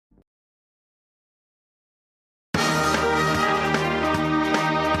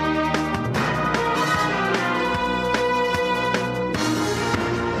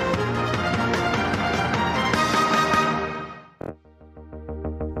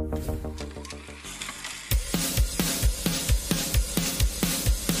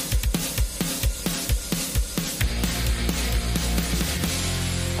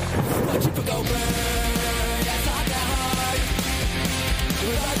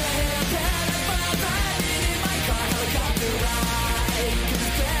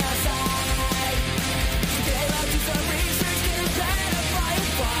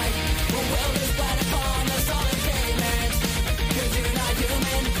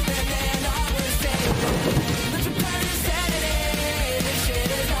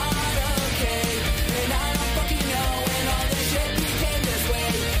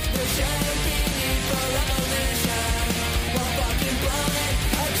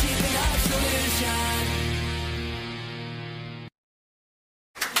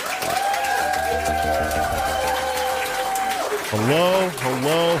Hello,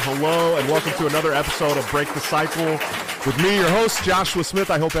 hello, hello, and welcome to another episode of Break the Cycle with me, your host, Joshua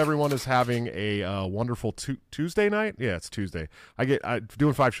Smith. I hope everyone is having a wonderful Tuesday night. Yeah, it's Tuesday.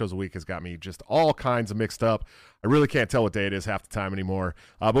 Doing 5 shows a week has got me just all kinds of mixed up. I really can't tell what day it is half the time anymore.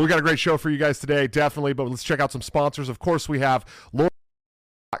 But we got a great show for you guys today, definitely. But let's check out some sponsors. Of course, we have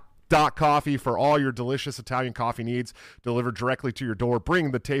Coffee for all your delicious Italian coffee needs delivered directly to your door.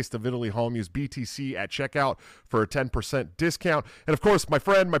 Bring the taste of Italy home. Use BTC at checkout for a 10% discount. And of course, my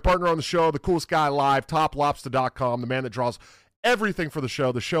friend, my partner on the show, the coolest guy alive, TopLobster.com, the man that draws everything for the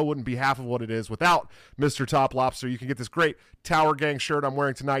show. The show wouldn't be half of what it is without Mr. Top Lobster. You can get this great Tower Gang shirt I'm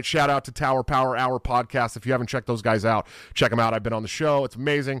wearing tonight. Shout out to Tower Power Hour Podcast. If you haven't checked those guys out, check them out. I've been on the show. It's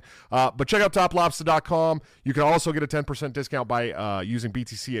amazing. But check out TopLobster.com. You can also get a 10% discount by using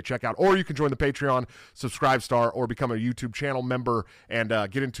BTC at checkout, or you can join the Patreon, subscribe star, or become a YouTube channel member and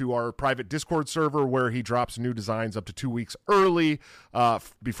get into our private Discord server where he drops new designs up to 2 weeks early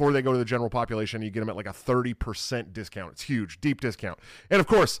before they go to the general population. You get them at like a 30% discount. It's huge. Deep discount. And of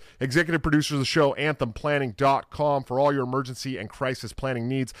course, executive producers of the show, AnthemPlanning.com, for all your emergency and crisis planning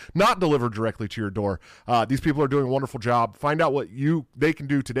needs, not delivered directly to your door. These people are doing a wonderful job. Find out what they can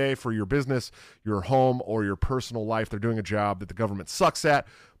do today for your business, your home, or your personal life. They're doing a job that the government sucks at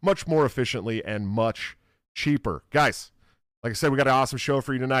much more efficiently and much cheaper. Guys, like I said, we got an awesome show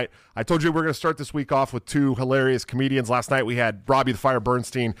for you tonight. I told you we're going to start this week off with 2 hilarious comedians. Last night we had Robbie the Fire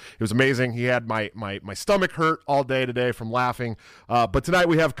Bernstein. It was amazing. He had my stomach hurt all day today from laughing. But tonight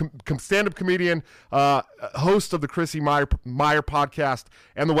we have stand-up comedian, host of the Chrissy Meyer podcast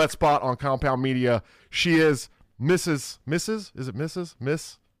and the Wet Spot on Compound Media. She is Miss?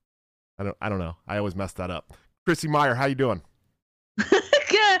 I don't know. I always mess that up. Chrissy Meyer, how you doing?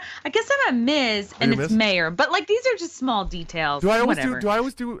 I guess I'm a Ms. and it's Mayor, but like these are just small details. Do I always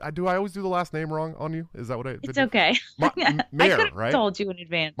do the last name wrong on you? Is that what I? It's okay. Mayer, I could have right? told you in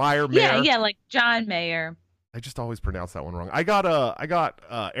advance. Mayer. Yeah, like John Mayer. I just always pronounce that one wrong. I got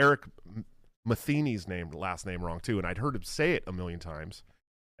Eric Matheny's last name wrong too, and I'd heard him say it a million times,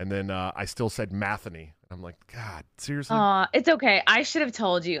 and then I still said Matheny. I'm like, God, seriously? It's okay. I should have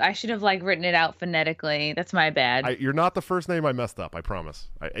told you. I should have written it out phonetically. That's my bad. You're not the first name I messed up. I promise.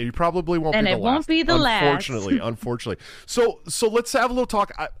 You probably won't. And be the it last. won't be the last. Unfortunately. So let's have a little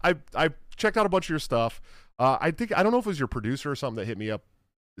talk. I checked out a bunch of your stuff. I don't know if it was your producer or something that hit me up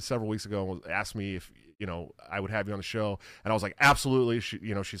several weeks ago and asked me if I would have you on the show, and I was like, absolutely.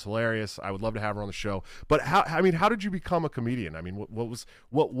 She's hilarious. I would love to have her on the show. But how did you become a comedian? I mean, what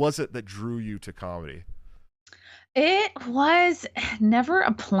was it that drew you to comedy? It was never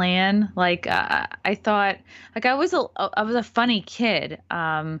a plan. I thought, I was a funny kid.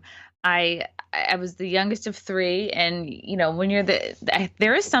 I was the youngest of 3, and when you're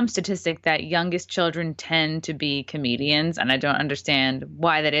there is some statistic that youngest children tend to be comedians, and I don't understand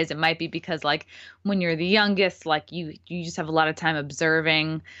why that is. It might be because when you're the youngest, you just have a lot of time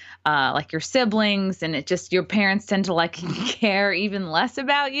observing your siblings, and your parents tend to care even less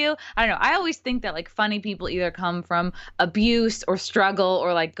about you. I don't know. I always think that funny people either come from abuse or struggle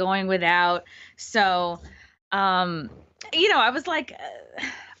or going without. So I was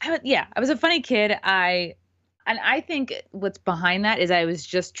I was a funny kid. I think what's behind that is I was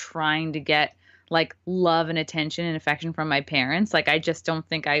just trying to get love and attention and affection from my parents. I just don't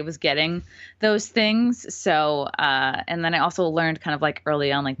think I was getting those things. So, and then I also learned kind of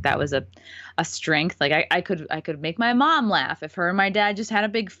early on, that was a strength. I could make my mom laugh if her and my dad just had a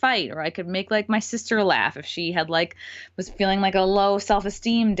big fight, or I could make my sister laugh if she had was feeling a low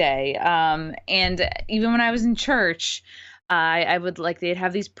self-esteem day. And even when I was in church, I would they'd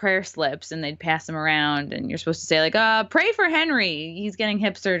have these prayer slips and they'd pass them around, and you're supposed to say pray for Henry. He's getting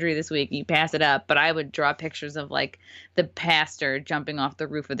hip surgery this week. You pass it up. But I would draw pictures of the pastor jumping off the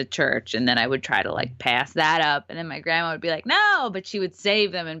roof of the church. And then I would try to pass that up. And then my grandma would be like, no, but she would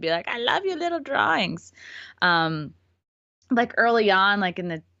save them and be like, I love your little drawings. Early on, in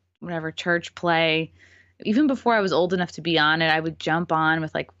the whatever church play, even before I was old enough to be on it, I would jump on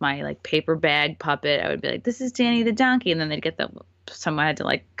with my paper bag puppet. I would be like, this is Danny the donkey. And then they'd get someone had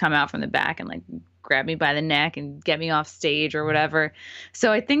to come out from the back and grab me by the neck and get me off stage or whatever.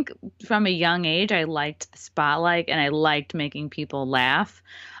 So I think from a young age, I liked the spotlight and I liked making people laugh.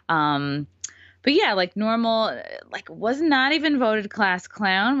 But yeah, normal, was not even voted class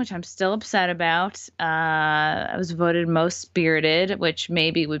clown, which I'm still upset about. I was voted most spirited, which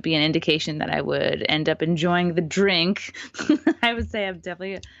maybe would be an indication that I would end up enjoying the drink. I would say I'm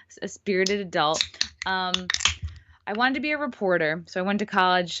definitely a spirited adult. I wanted to be a reporter, so I went to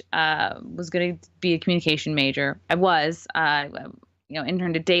college, was going to be a communication major. I was.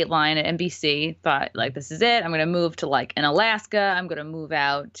 interned at Dateline at NBC. Thought like this is it. I'm gonna move to like in Alaska. I'm gonna move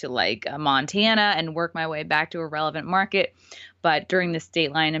out to like Montana and work my way back to a relevant market. But during this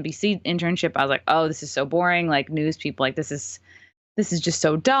Dateline NBC internship, I was like, oh, this is so boring. Like news people, like this is just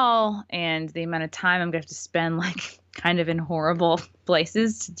so dull, and the amount of time I'm gonna have to spend like kind of in horrible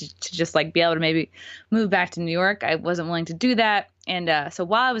places to just like be able to maybe move back to New York. I wasn't willing to do that, and so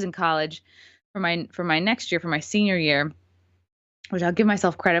while I was in college, for my next year, for my senior year, which I'll give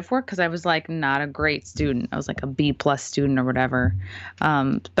myself credit for because I was like not a great student. I was like a B plus student or whatever.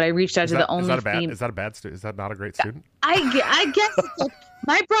 But I reached out to the only is that a bad student? Is that not a great student? I guess it's like,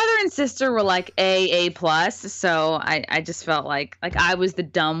 my brother and sister were like A plus, so I just felt like I was the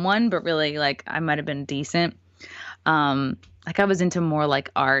dumb one, but really like I might have been decent. Like I was into more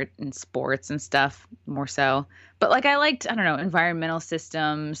like art and sports and stuff more so, but like I liked, I don't know, environmental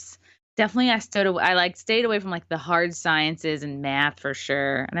systems. Definitely I stayed away from like the hard sciences and math for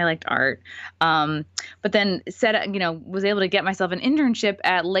sure, and I liked art. But then was able to get myself an internship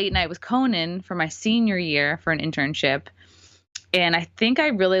at Late Night with Conan for my senior year for an internship. And I think I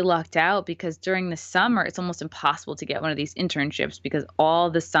really lucked out because during the summer, it's almost impossible to get one of these internships because all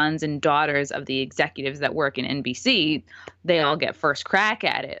the sons and daughters of the executives that work in NBC, they all get first crack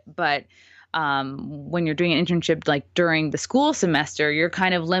at it. But when you're doing an internship like during the school semester, you're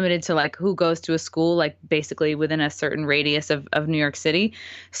kind of limited to like who goes to a school like basically within a certain radius of New York City.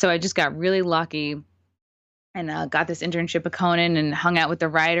 So I just got really lucky and got this internship at Conan and hung out with the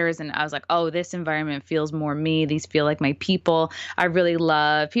writers. And I was like, oh, this environment feels more me. These feel like my people. I really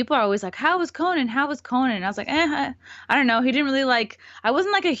love. People are always like, how was Conan? How was Conan? And I was like, I don't know. He didn't really like. I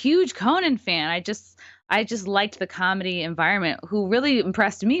wasn't like a huge Conan fan. I just liked the comedy environment. Who really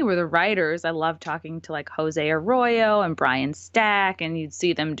impressed me were the writers. I loved talking to like Jose Arroyo and Brian Stack, and you'd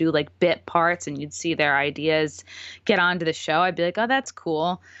see them do like bit parts, and you'd see their ideas get onto the show. I'd be like, oh, that's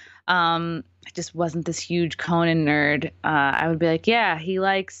cool. I just wasn't this huge Conan nerd. I would be like, yeah, he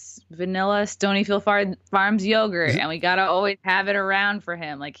likes vanilla Stonyfield Farms yogurt, and we gotta always have it around for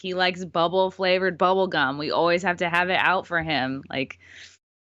him. Like he likes bubble flavored bubble gum. We always have to have it out for him. Like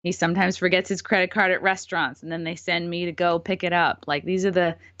he sometimes forgets his credit card at restaurants, and then they send me to go pick it up. Like these are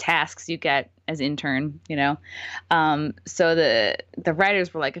the tasks you get as intern, So the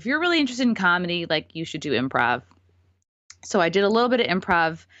writers were like, if you're really interested in comedy, like you should do improv. So I did a little bit of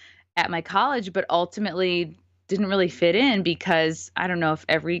improv at my college, but ultimately didn't really fit in because I don't know if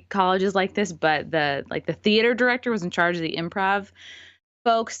every college is like this, but the theater director was in charge of the improv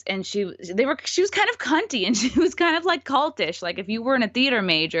folks, and she was kind of cunty, and she was kind of like cultish. Like if you weren't a theater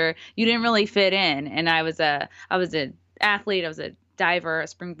major, you didn't really fit in. And I was an athlete, I was a diver, a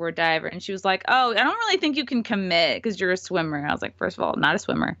springboard diver, and she was like, oh, I don't really think you can commit because you're a swimmer. I was like, first of all, not a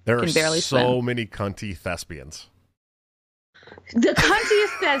swimmer. There are barely so many cunty thespians. The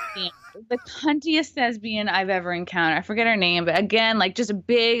cuntiest thespian I've ever encountered. I forget her name, but again, like just a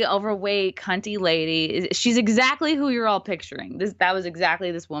big, overweight, cunty lady. She's exactly who you're all picturing. That was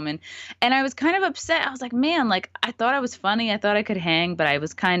exactly this woman. And I was kind of upset. I was like, man, like I thought I was funny. I thought I could hang, but I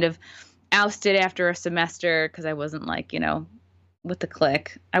was kind of ousted after a semester because I wasn't like, with the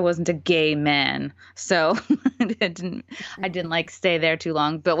clique. I wasn't a gay man. So I didn't like stay there too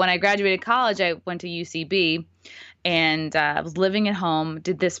long. But when I graduated college, I went to UCB. And I was living at home,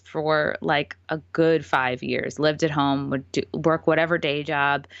 did this for like a good 5 years, lived at home, would work whatever day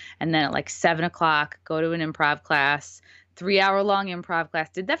job. And then at like 7:00, go to an improv class, 3-hour-long improv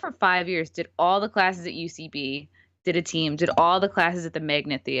class, did that for 5 years, did all the classes at UCB, did a team, did all the classes at the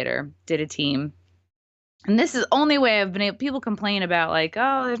Magnet Theater, did a team. And this is the only way I've been able, people complain about like,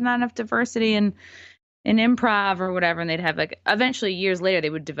 oh, there's not enough diversity in improv or whatever. And they'd have like, eventually years later, they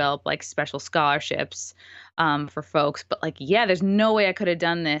would develop like special scholarships for folks. But like, yeah, there's no way I could have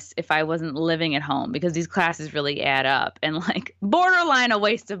done this if I wasn't living at home because these classes really add up and like borderline a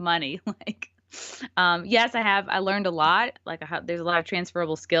waste of money. Like, yes, I learned a lot. Like there's a lot of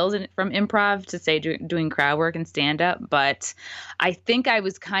transferable skills from improv to say doing crowd work and stand up. But I think I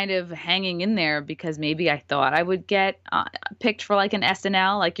was kind of hanging in there because maybe I thought I would get picked for like an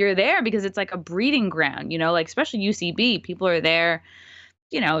SNL. Like you're there because it's like a breeding ground, like especially UCB, people are there,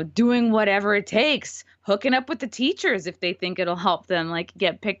 doing whatever it takes, hooking up with the teachers if they think it'll help them like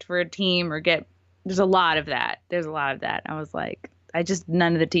get picked for a team or there's a lot of that. I was like,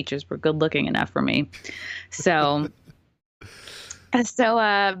 none of the teachers were good looking enough for me. So, and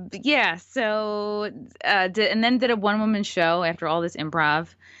then did a one woman show after all this improv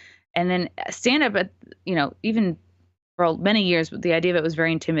and then stand up at, even for many years, the idea of it was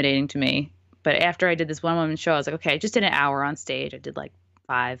very intimidating to me. But after I did this one woman show, I was like, okay, I just did an hour on stage. I did like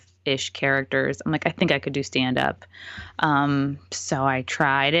 5-ish characters. I'm like, I think I could do stand up. So I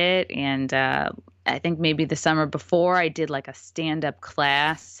tried it, and I think maybe the summer before I did like a stand up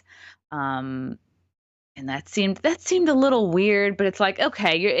class. Um, and that seemed a little weird, but it's like,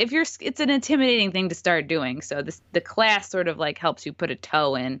 okay, it's an intimidating thing to start doing. So the class sort of like helps you put a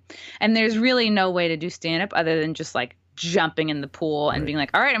toe in. And there's really no way to do stand up other than just like jumping in the pool and Right. being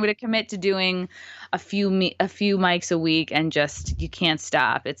like, all right, I'm going to commit to doing a few mics a week, and just you can't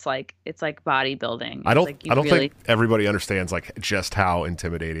stop. It's like bodybuilding. I It's don't like I you don't really think everybody understands like just how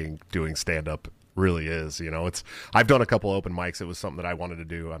intimidating doing stand up really is. You know, I've done a couple open mics. It was something that I wanted to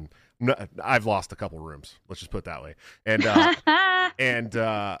do. I've lost a couple rooms. Let's just put it that way. And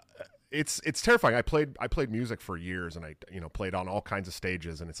it's terrifying. I played music for years, and I played on all kinds of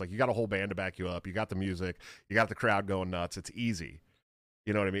stages, and it's like you got a whole band to back you up. You got the music, you got the crowd going nuts. It's easy.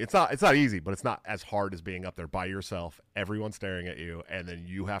 You know what I mean? It's not easy, but it's not as hard as being up there by yourself, everyone staring at you, and then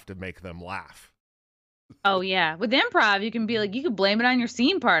you have to make them laugh. Oh yeah, with improv, you can be like, you could blame it on your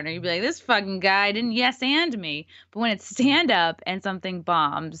scene partner. You'd be like, this fucking guy didn't yes and me. But when it's stand up and something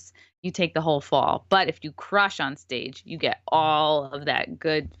bombs, you take the whole fall. But if you crush on stage, you get all of that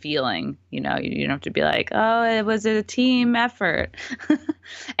good feeling. You don't have to be like, oh, it was a team effort.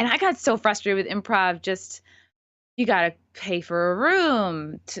 And I got so frustrated with improv. Just you got to pay for a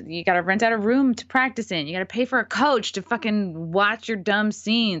room. You got to rent out a room to practice in. You got to pay for a coach to fucking watch your dumb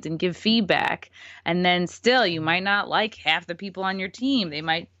scenes and give feedback. And then still, you might not like half the people on your team. They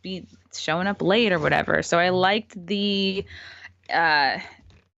might be showing up late or whatever. So I liked the uh,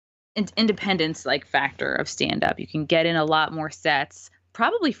 independence like factor of stand up. You can get in a lot more sets,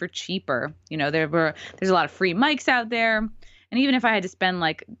 probably for cheaper. There's a lot of free mics out there. And even if I had to spend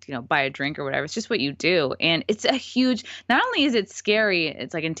like, buy a drink or whatever, it's just what you do. And it's a huge, not only is it scary,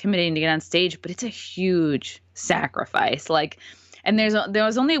 it's like intimidating to get on stage, but it's a huge sacrifice. Like, and there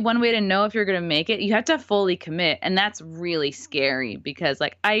was only one way to know if you're going to make it. You have to fully commit. And that's really scary because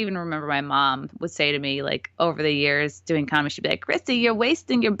like, I even remember my mom would say to me, like over the years doing comedy, she'd be like, Christy, you're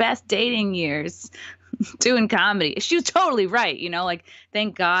wasting your best dating years doing comedy. She was totally right. Like,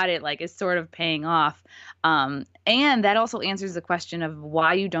 thank God it like is sort of paying off. And that also answers the question of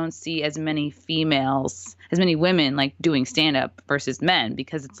why you don't see as many women like doing stand up versus men,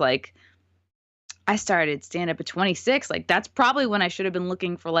 because it's like, I started stand up at 26. Like that's probably when I should have been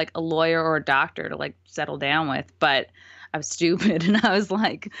looking for like a lawyer or a doctor to like settle down with. But I was stupid and I was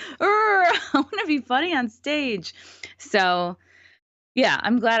like, I want to be funny on stage. So yeah,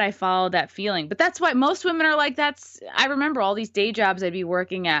 I'm glad I followed that feeling. But that's why most women are like, I remember all these day jobs I'd be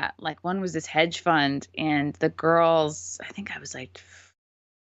working at. Like one was this hedge fund, and the girls, I think I was like, it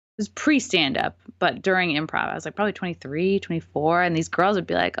was pre-stand up, but during improv, I was like probably 23, 24. And these girls would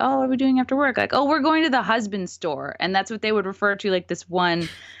be like, oh, what are we doing after work? Like, oh, we're going to the husband store. And that's what they would refer to, like this one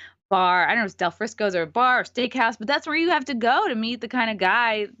bar. I don't know if it's Del Frisco's or a bar or steakhouse, but that's where you have to go to meet the kind of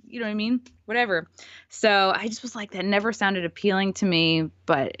guy, you know what I mean? Whatever. So I just was like, that never sounded appealing to me.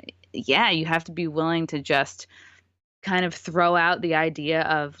 But yeah, you have to be willing to just kind of throw out the idea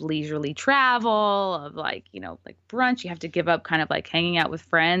of leisurely travel, of like, like brunch. You have to give up kind of like hanging out with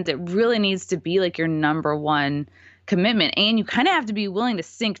friends. It really needs to be like your number one commitment. And you kind of have to be willing to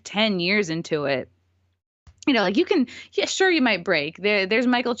sink 10 years into it. Like you can, yeah, sure, you might break. There's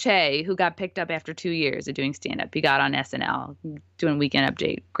Michael Che, who got picked up after 2 years of doing stand-up. He got on SNL doing Weekend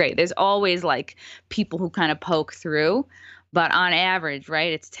Update. Great. There's always like people who kind of poke through. But on average,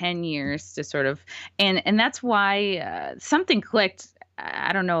 right, it's 10 years to sort of, and that's why something clicked.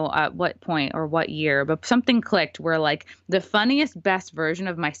 I don't know at what point or what year, but something clicked where like the funniest, best version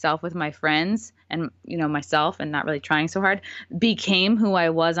of myself with my friends and, myself and not really trying so hard became who I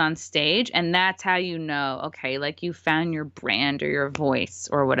was on stage. And that's how okay, like you found your brand or your voice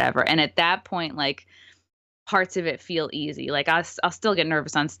or whatever. And at that point, like, parts of it feel easy. Like I'll still get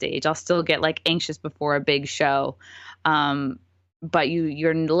nervous on stage. I'll still get like anxious before a big show. But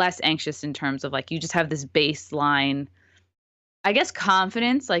you're less anxious in terms of like, you just have this baseline, I guess,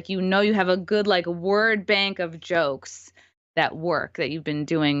 confidence. Like, you have a good like word bank of jokes that work that you've been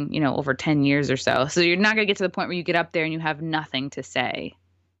doing, over 10 years or so. So you're not going to get to the point where you get up there and you have nothing to say.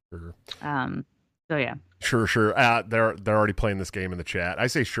 Sure. So yeah. Sure. They're already playing this game in the chat. I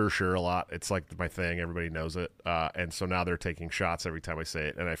say sure a lot. It's like my thing. Everybody knows it. And so now they're taking shots every time I say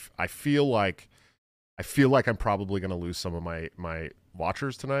it. And I feel like I'm probably going to lose some of my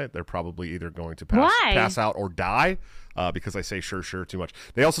watchers tonight. They're probably either going to pass out or die because I say sure too much.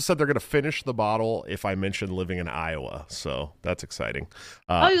 They also said they're going to finish the bottle if I mention living in Iowa. So that's exciting.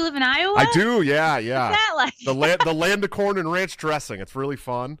 You live in Iowa? I do. Yeah. What's that like? the land of corn and ranch dressing. It's really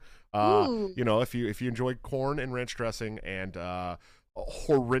fun. If you enjoy corn and ranch dressing and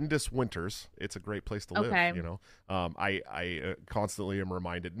horrendous winters. It's a great place to live. Okay. I constantly am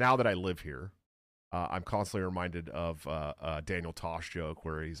reminded now that I live here. I'm constantly reminded of Daniel Tosh joke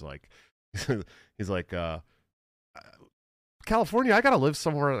where he's like, he's like, California, I gotta live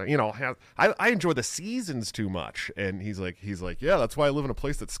somewhere. I enjoy the seasons too much, and he's like, yeah, that's why I live in a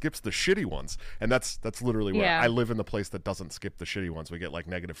place that skips the shitty ones, and that's literally where Yeah. I live, in the place that doesn't skip the shitty ones. We get like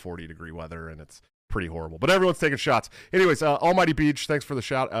negative 40-degree weather, and it's pretty horrible. But everyone's taking shots. Anyways, Almighty Beach, thanks for the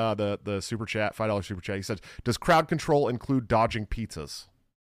shout. The super chat, $5 super chat. He said, does crowd control include dodging pizzas?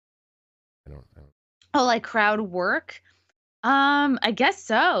 I don't. Oh, like crowd work? I guess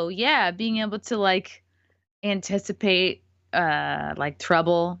so. Yeah, being able to like anticipate like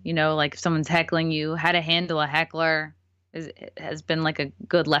trouble, like if someone's heckling you, how to handle a heckler has been like a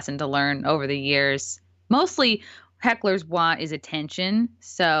good lesson to learn over the years. Mostly hecklers want is attention,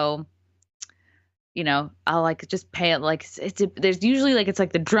 so I'll like just pay it like there's usually like it's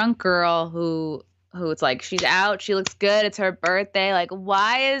like the drunk girl who it's like she's out, she looks good, it's her birthday, like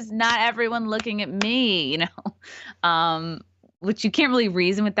why is not everyone looking at me, which you can't really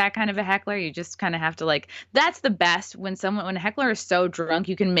reason with that kind of a heckler. You just kind of have to like that's the best when a heckler is so drunk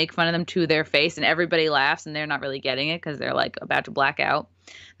you can make fun of them to their face and everybody laughs and they're not really getting it because they're like about to black out.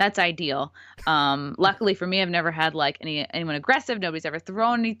 That's ideal. Luckily for me, I've never had like anyone aggressive. Nobody's ever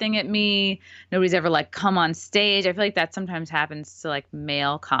thrown anything at me. Nobody's ever like come on stage. I feel like that sometimes happens to like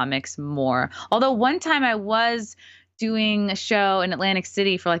male comics more. Although one time I was doing a show in Atlantic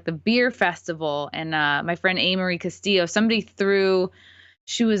City for like the beer festival, and my friend Amory Castillo,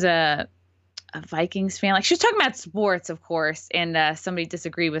 she was a Vikings fan. Like she was talking about sports, of course, and somebody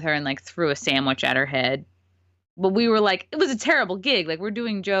disagreed with her and like threw a sandwich at her head. But we were like, it was a terrible gig. Like we're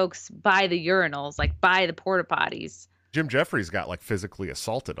doing jokes by the urinals, like by the porta potties. Jim Jeffries got like physically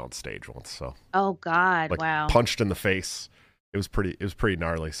assaulted on stage once, so Oh God, like wow. punched in the face. It was pretty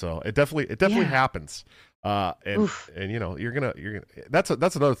gnarly. So it definitely Yeah. happens. And Oof. and you're gonna that's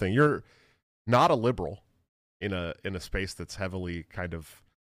another thing. You're not a liberal in a space that's heavily kind of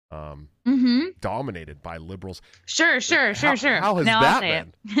dominated by liberals. Sure. How has Now I'll that say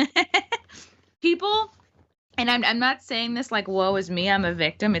been? it. People, and I'm not saying this like woe is me, I'm a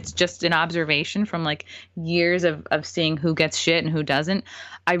victim. It's just an observation from like years of seeing who gets shit and who doesn't.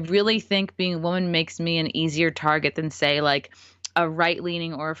 I really think being a woman makes me an easier target than say like a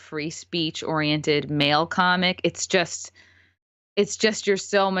right-leaning or a free speech oriented male comic. It's just you're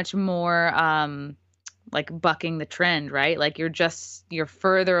so much more like bucking the trend, right? Like you're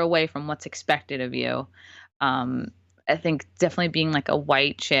further away from what's expected of you. I think definitely being like a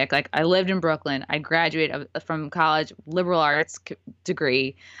white chick. Like I lived in Brooklyn. I graduated from college, liberal arts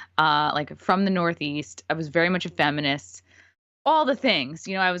degree, like from the Northeast. I was very much a feminist. All the things,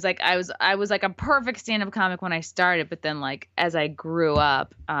 I was like a perfect stand-up comic when I started, but then like as I grew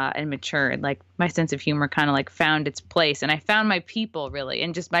up and matured, like my sense of humor kind of like found its place, and I found my people really,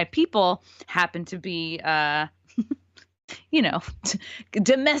 and just my people happen to be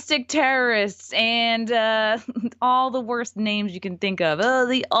domestic terrorists and all the worst names you can think of. Oh,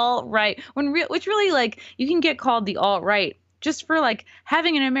 the alt-right. Which really like you can get called the alt-right just for like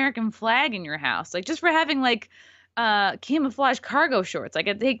having an American flag in your house, like just for having like camouflage cargo shorts. Like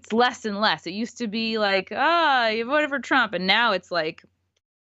it takes less and less. It used to be like, you voted for Trump, and now it's like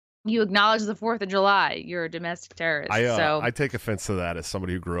you acknowledge the 4th of July. You're a domestic terrorist. I take offense to that as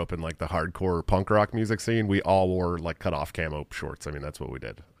somebody who grew up in like the hardcore punk rock music scene. We all wore like cut off camo shorts. I mean, that's what we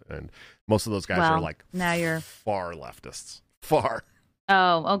did. And most of those guys are like now you're far leftists. Far.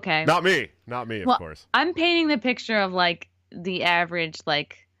 Oh, okay. Not me, of course. I'm painting the picture of like the average,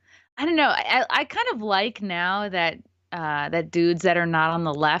 like, I don't know. I kind of like now that that dudes that are not on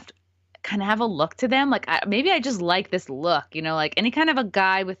the left kind of have a look to them. Like maybe I just like this look, like any kind of a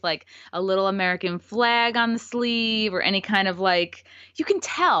guy with like a little American flag on the sleeve, or any kind of like, you can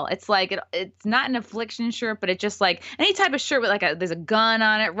tell it's like it's not an affliction shirt, but it just like any type of shirt with like there's a gun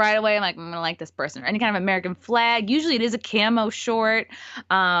on it right away. I'm like, I'm gonna like this person. Or any kind of American flag. Usually it is a camo short.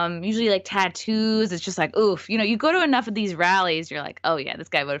 Usually like tattoos. It's just like, oof. You go to enough of these rallies, you're like, oh yeah, this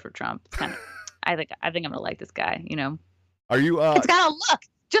guy voted for Trump. It's kind of, I think I'm gonna like this guy. Are you? It's got a look.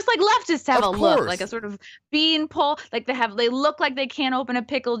 Just like leftists have a course. look, like a sort of bean pole. Like they look like they can't open a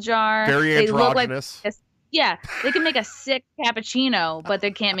pickle jar. Very they androgynous. Look like, yeah, they can make a sick cappuccino, but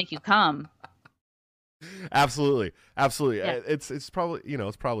they can't make you come. Absolutely. Yeah. It's probably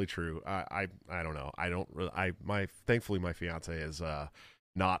it's probably true. I don't know. I don't really. Thankfully my fiance is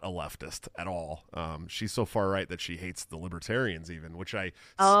not a leftist at all. She's so far right that she hates the libertarians even, which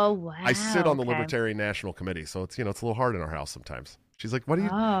Oh wow. I sit on the okay. Libertarian National Committee, so it's it's a little hard in our house sometimes. She's like, why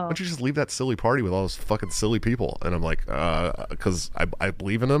Oh. don't you just leave that silly party with all those fucking silly people? And I'm like, because I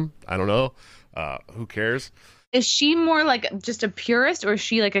believe in them. I don't know. Who cares? Is she more like just a purist, or is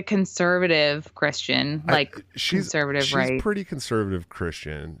she like a conservative Christian, like conservative, She's right? pretty conservative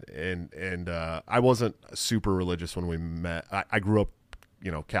Christian, and I wasn't super religious when we met. I grew up,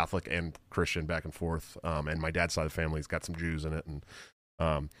 Catholic and Christian back and forth, and my dad's side of the family's got some Jews in it, and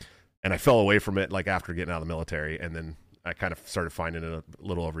I fell away from it like after getting out of the military, and then I kind of started finding it a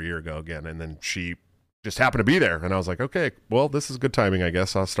little over a year ago again, and then she just happened to be there, and I was like, okay, well, this is good timing, I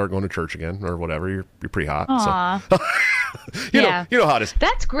guess. I'll start going to church again or whatever. You're pretty hot, Aw. so Yeah. you know how it is.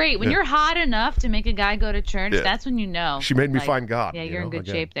 That's great. When Yeah. you're hot enough to make a guy go to church, Yeah. that's when you know. She made me Like, find God. yeah, you're in good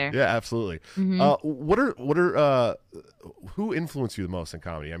again. shape there. Yeah, absolutely. Mhm. Who influenced you the most in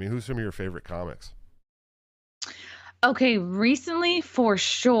comedy? I mean, who's some of your favorite comics? Okay, recently for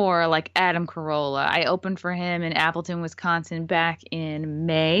sure, like Adam Carolla. I opened for him in Appleton, Wisconsin back in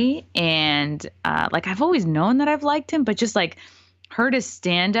May. And like I've always known that I've liked him, but just like heard his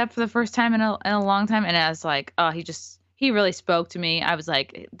stand up for the first time in a long time. And I was like, oh, he really spoke to me. I was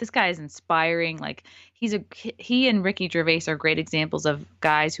like, this guy is inspiring. Like he and Ricky Gervais are great examples of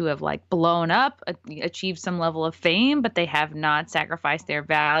guys who have like blown up, achieved some level of fame, but they have not sacrificed their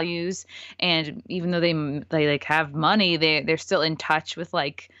values. And even though they like have money, they're still in touch with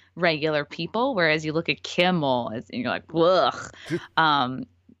like regular people. Whereas you look at Kimmel, and you're like, ugh.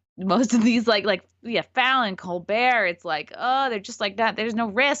 Most of these yeah, Fallon, Colbert, it's like, oh, they're just like that. There's no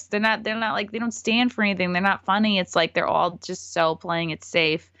risk. They're not like, they don't stand for anything. They're not funny. It's like they're all just so playing it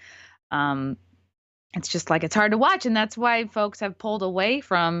safe. It's just like it's hard to watch, and that's why folks have pulled away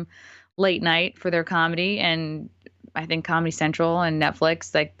from late night for their comedy. And I think Comedy Central and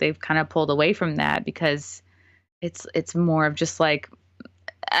Netflix, like they've kind of pulled away from that because it's more of just like,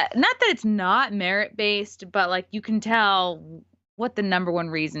 not that it's not merit based, but like you can tell what the number one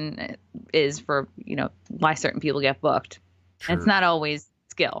reason is for why certain people get booked. Sure. And it's not always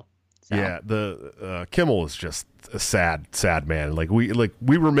skill. So. Yeah, the Kimmel is just a sad man. Like we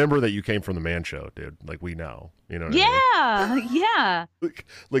remember that you came from the Man Show, dude. Like we know, you know. What I mean? Yeah.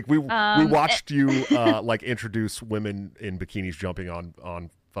 Like we watched you like introduce women in bikinis jumping on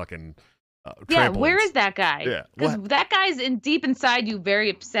fucking. Yeah, trampolines. where is that guy? Yeah, because that guy's deep inside you,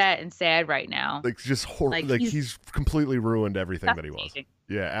 very upset and sad right now. Like just horrible. Like he's completely ruined everything that he was.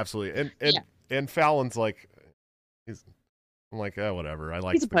 Yeah, absolutely. And Fallon's like, I'm like, oh, whatever.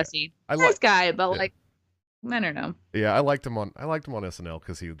 He's a pussy. Nice guy, but like, I don't know. Yeah, I liked him on SNL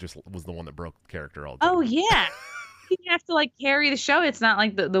because he just was the one that broke character all the time. Oh yeah. He didn't have to like carry the show. It's not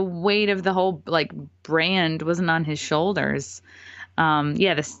like the weight of the whole like brand wasn't on his shoulders.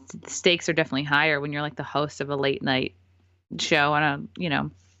 Yeah, the stakes are definitely higher when you're like the host of a late night show on a you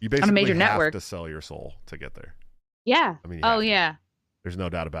basically on a major have network to sell your soul to get there. Yeah. I mean, yeah. There's no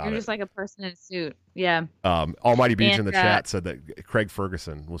doubt about it. You're just like a person in a suit. Yeah. Almighty Beach in the chat said that Craig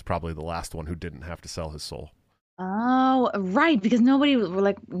Ferguson was probably the last one who didn't have to sell his soul. Oh, right. Because no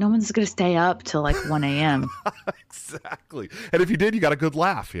one's going to stay up till like 1 a.m. Exactly. And if you did, you got a good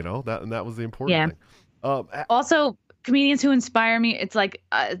laugh, that was the important thing. Also, comedians who inspire me, it's like,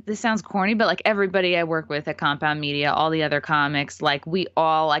 this sounds corny, but like everybody I work with at Compound Media, all the other comics, like we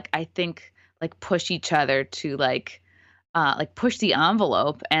all like, I think like push each other to like push the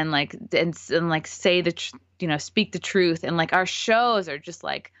envelope and like say speak the truth. And like our shows are just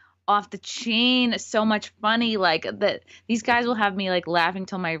like off the chain, so much funny, like that these guys will have me like laughing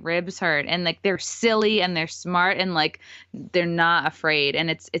till my ribs hurt, and like they're silly and they're smart and like they're not afraid, and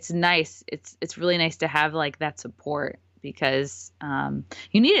it's nice. It's really nice to have like that support, because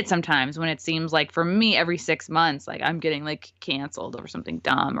you need it sometimes when it seems like, for me, every 6 months like I'm getting like canceled over something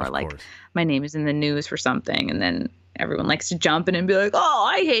dumb, or like my name is in the news for something, and then everyone likes to jump in and be like, oh,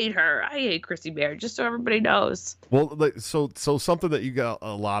 I hate her, I hate Chrissy Bear, just so everybody knows. Well, so something that you got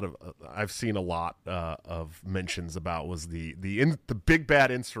a lot of, I've seen a lot of mentions about was the big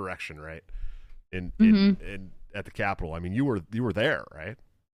bad insurrection, right? In at the Capitol. I mean, you were there, right?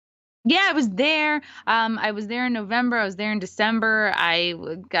 Yeah, I was there. I was there in November. I was there in December. I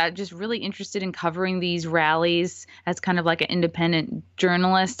got just really interested in covering these rallies as kind of like an independent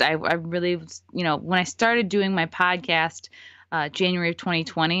journalist. I really was, when I started doing my podcast, January of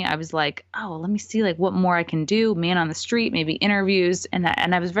 2020, I was like, oh, let me see like what more I can do. Man on the street, maybe interviews. And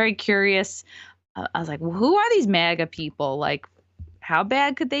I was very curious. I was like, well, who are these MAGA people? Like, how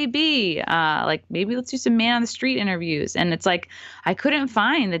bad could they be? Like, maybe let's do some man on the street interviews. And it's like, I couldn't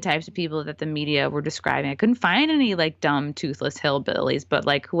find the types of people that the media were describing. I couldn't find any like dumb, toothless hillbillies, but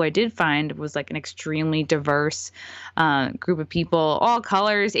like who I did find was like an extremely diverse group of people, all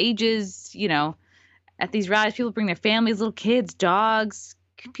colors, ages, at these rallies, people bring their families, little kids, dogs,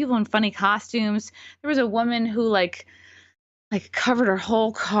 people in funny costumes. There was a woman who like covered her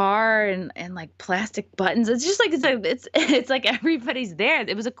whole car and like plastic buttons. It's just like it's like everybody's there.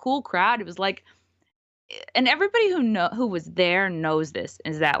 It was a cool crowd. It was like, and everybody who was there knows this,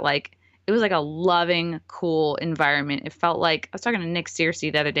 is that like it was like a loving, cool environment. It felt like, I was talking to Nick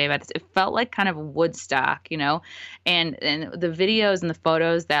Searcy the other day about this. It felt like kind of Woodstock, you know, and the videos and the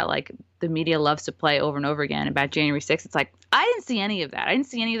photos that like the media loves to play over and over again about January 6th. It's like, I didn't see any of that. I didn't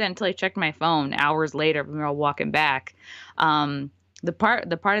see any of that until I checked my phone hours later when we were all walking back. The part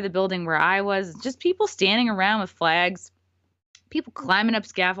of the building where I was, just people standing around with flags, people climbing up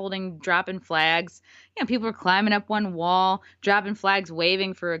scaffolding, dropping flags. You know, people were climbing up one wall, dropping flags,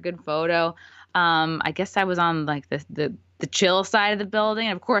 waving for a good photo. I guess I was on like the chill side of the building.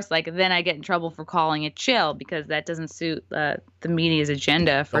 And of course, like then I get in trouble for calling it chill because that doesn't suit the media's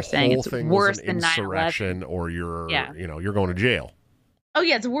agenda for saying it's worse than 9/11, or you're you're going to jail. Oh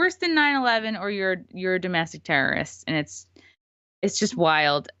yeah, it's worse than 9/11 or you're a domestic terrorist, and it's just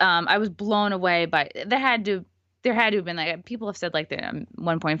wild. I was blown away by there had to have been, like, people have said like there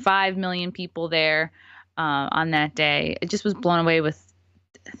 1.5 million people there on that day. It just was blown away with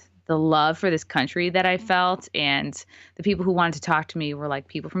the love for this country that I felt, and the people who wanted to talk to me were like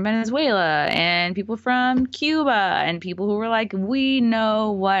people from Venezuela and people from Cuba and people who were like, we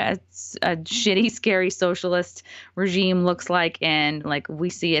know what a shitty, scary socialist regime looks like, and like we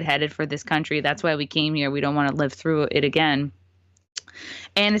see it headed for this country. That's why we came here. We don't want to live through it again.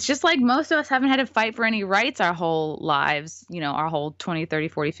 And it's just like most of us haven't had to fight for any rights our whole lives, you know, our whole 20, 30,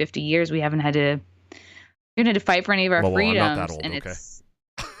 40, 50 years. We haven't had to fight for any of our freedoms. I'm not that old, and okay.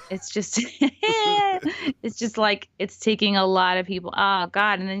 It's just it's just like it's taking a lot of people. Oh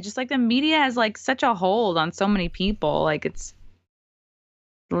God. And then just like the media has like such a hold on so many people. Like it's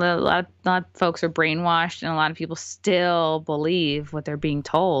a lot of folks are brainwashed, and a lot of people still believe what they're being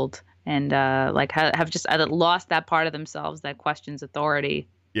told. And like have just lost that part of themselves that questions authority.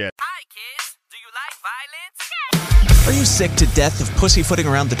 Yeah. Hi, kids. Do you like violence? Are you sick to death of pussyfooting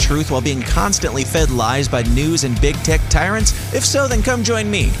around the truth while being constantly fed lies by news and big tech tyrants? If so, then come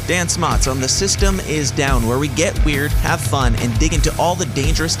join me, Dan Smots, on The System is Down, where we get weird, have fun, and dig into all the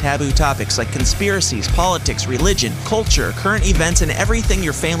dangerous taboo topics like conspiracies, politics, religion, culture, current events, and everything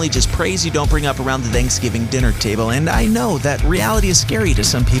your family just prays you don't bring up around the Thanksgiving dinner table. And I know that reality is scary to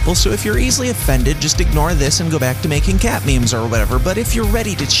some people, so if you're easily offended, just ignore this and go back to making cat memes or whatever. But if you're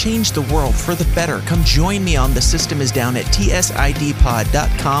ready to change the world for the better, come join me on The System is Down at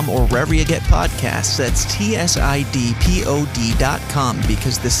tsidpod.com or wherever you get podcasts. That's tsidpod.com,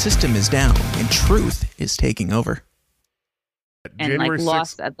 because the system is down and truth is taking over. And January like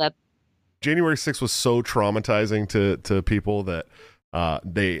lost at that. January 6th was so traumatizing to people that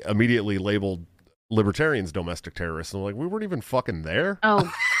they immediately labeled libertarians domestic terrorists, and like, we weren't even fucking there.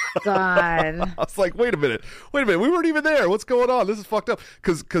 Oh God. I was like, wait a minute, we weren't even there. What's going on? This is fucked up.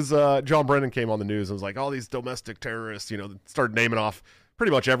 Because John Brennan came on the news and was like, all these domestic terrorists, you know, started naming off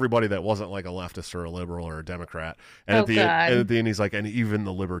pretty much everybody that wasn't like a leftist or a liberal or a Democrat. And at the end, he's like, and even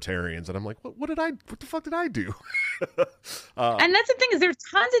the libertarians. And I'm like, what the fuck did I do? And that's the thing, is there's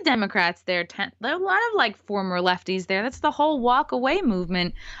tons of Democrats there. There are a lot of like former lefties there. That's the whole walk away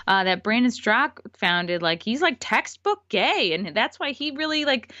movement that Brandon Straka founded. Like, he's like textbook gay, and that's why he really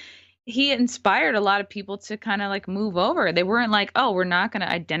like he inspired a lot of people to kind of like move over. They weren't like, oh, we're not going to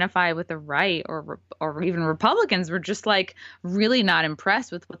identify with the right or even Republicans. We're just like really not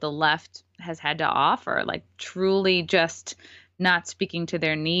impressed with what the left has had to offer, like truly just not speaking to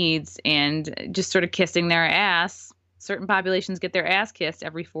their needs and just sort of kissing their ass. Certain populations get their ass kissed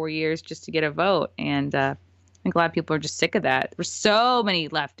every 4 years just to get a vote. And I think a lot of people are just sick of that. There's so many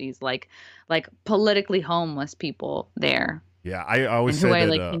lefties, like politically homeless people there. Yeah, I always say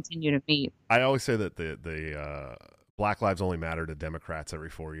that continue to meet. I always say that the Black lives only matter to Democrats every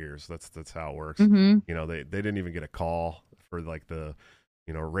 4 years. That's how it works. Mm-hmm. You know, they didn't even get a call for like the,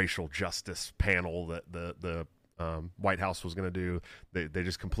 you know, racial justice panel that the White House was going to do. They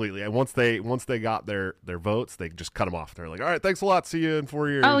just completely, and once they got their votes, they just cut them off. They're like, all right, thanks a lot, see you in 4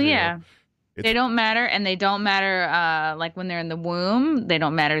 years. Oh yeah. They don't matter, and they don't matter like when they're in the womb. They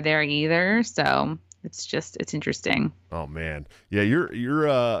don't matter there either. So it's interesting. Oh man. Yeah,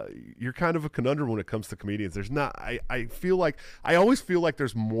 you're kind of a conundrum when it comes to comedians. There's not, I always feel like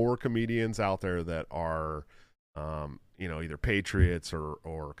there's more comedians out there that are you know, either patriots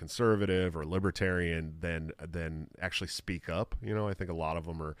or conservative or libertarian than actually speak up. You know, I think a lot of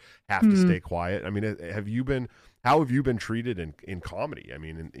them have to stay quiet. I mean, how have you been treated in comedy? I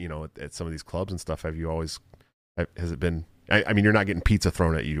mean, you know, at some of these clubs and stuff, has it been, I mean, you're not getting pizza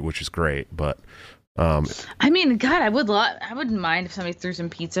thrown at you, which is great, but I mean, God, I wouldn't mind if somebody threw some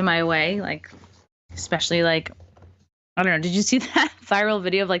pizza my way, like, especially like, I don't know. Did you see that viral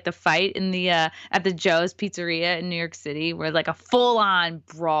video of like the fight in the at the Joe's Pizzeria in New York City, where like a full-on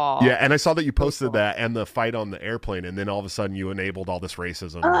brawl? Yeah, and I saw that you posted that and the fight on the airplane, and then all of a sudden you enabled all this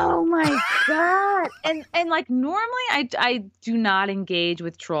racism. Oh my God! And like normally I do not engage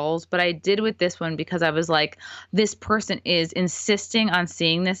with trolls, but I did with this one because I was like, this person is insisting on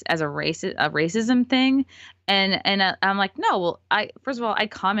seeing this as a racism thing, and I'm like, no. Well, first of all, I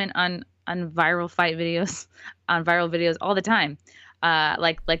comment on viral fight videos, on viral videos all the time.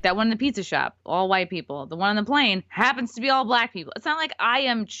 Like that one in the pizza shop, all white people. The one on the plane happens to be all black people. It's not like I did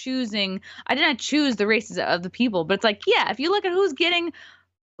not choose the races of the people, but it's like, yeah, if you look at who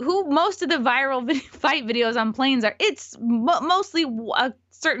most of the viral fight videos on planes are, it's mostly a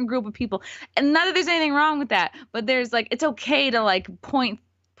certain group of people. And not that there's anything wrong with that, but there's like, it's okay to like point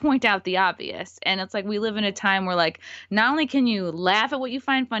out the obvious. And it's like, we live in a time where like, not only can you laugh at what you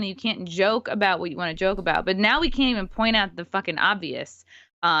find funny, you can't joke about what you want to joke about, but now we can't even point out the fucking obvious.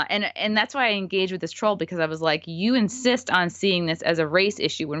 And that's why I engaged with this troll, because I was like, you insist on seeing this as a race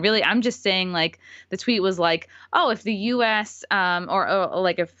issue, when really I'm just saying, like, the tweet was like, oh, if the US or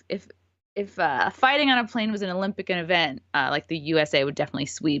like if fighting on a plane was an Olympic event, like the USA would definitely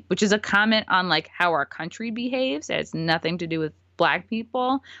sweep, which is a comment on like how our country behaves. It has nothing to do with black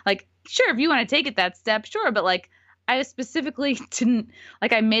people. Like, sure, if you want to take it that step, sure, but like, I specifically didn't,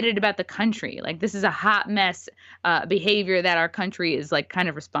 like, I made it about the country. Like, this is a hot mess behavior that our country is like kind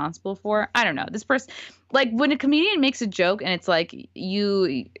of responsible for. I don't know. This person, like, when a comedian makes a joke and it's like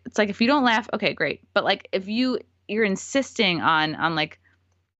it's like, if you don't laugh, okay, great. But like, if you're insisting on like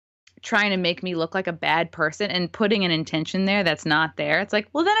trying to make me look like a bad person and putting an intention there that's not there, it's like,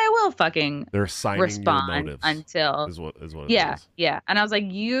 well, then I will fucking respond your until is what it is. Yeah. And I was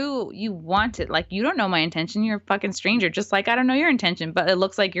like, you want it, like, you don't know my intention, you're a fucking stranger, just like I don't know your intention, but it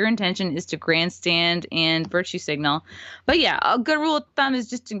looks like your intention is to grandstand and virtue signal. But yeah, a good rule of thumb is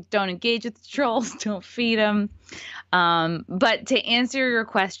just to don't engage with the trolls, don't feed them. But to answer your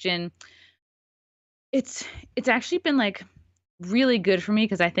question, it's actually been like really good for me,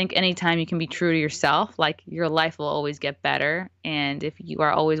 because I think anytime you can be true to yourself, like, your life will always get better. And if you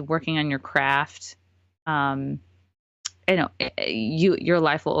are always working on your craft, your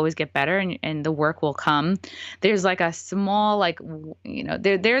life will always get better, and the work will come. There's like a small, like,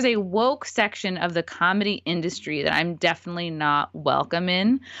 there's a woke section of the comedy industry that I'm definitely not welcome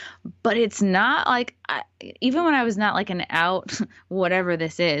in, but it's not like, even when I was not like an out, whatever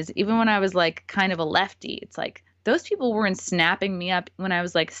this is, even when I was like kind of a lefty, it's like, those people weren't snapping me up when I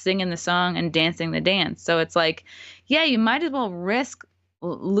was like singing the song and dancing the dance. So it's like, yeah, you might as well risk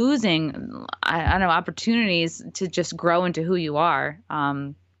losing, I don't know, opportunities to just grow into who you are.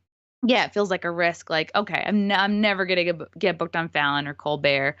 Yeah, it feels like a risk. Like, okay, I'm never gonna get booked on Fallon or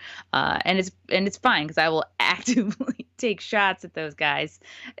Colbert, and it's fine, because I will actively take shots at those guys.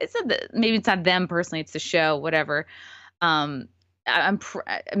 Maybe it's not them personally, it's the show, whatever. I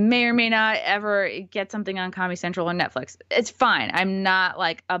may or may not ever get something on Comedy Central or Netflix. It's fine. I'm not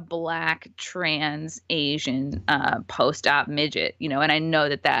like a black trans Asian post-op midget, and I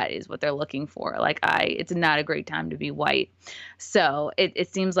know that is what they're looking for. Like, it's not a great time to be white. So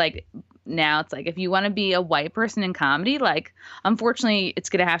it seems like now it's like, if you want to be a white person in comedy, like, unfortunately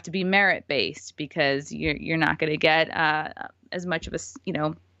it's going to have to be merit-based, because you're not going to get as much of a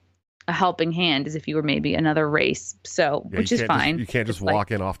helping hand as if you were maybe another race. So, yeah, which is fine. You can't just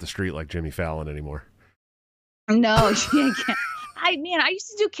walk in off the street like Jimmy Fallon anymore. No, you can't. I used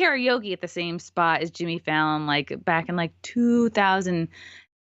to do karaoke at the same spot as Jimmy Fallon, like back in like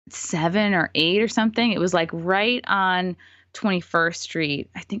 2007 or 8 or something. It was like right on 21st Street.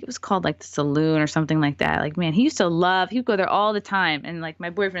 I think it was called like the Saloon or something like that. Like, man, he'd go there all the time. And like,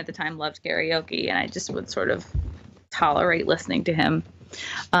 my boyfriend at the time loved karaoke, and I just would sort of tolerate listening to him.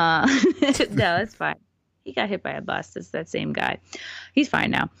 No, it's fine. He got hit by a bus. It's that same guy. He's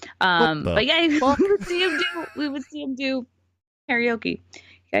fine now. But yeah, we would see him do karaoke.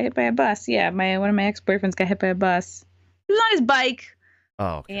 He got hit by a bus. Yeah, one of my ex-boyfriends got hit by a bus. He was on his bike.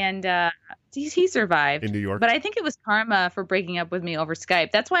 Oh, okay. And he survived in New York. But I think it was karma for breaking up with me over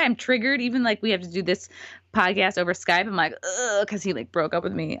Skype. That's why I'm triggered. Even like, we have to do this podcast over Skype, I'm like, ugh, because he like broke up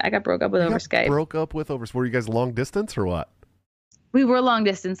with me. I got broke up with over Skype. Were you guys long distance or what? We were long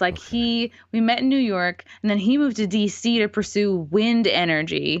distance. Like, we met in New York, and then he moved to DC to pursue wind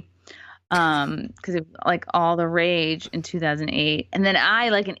energy. because it like all the rage in 2008. And then I,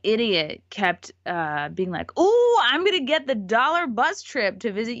 like an idiot, kept being like, "Oh, I'm gonna get the dollar bus trip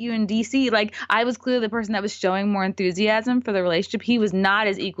to visit you in DC." Like I was clearly the person that was showing more enthusiasm for the relationship. He was not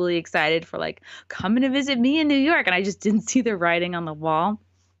as equally excited for like coming to visit me in New York, and I just didn't see the writing on the wall.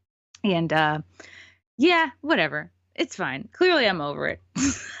 And yeah, whatever. It's fine. Clearly, I'm over it.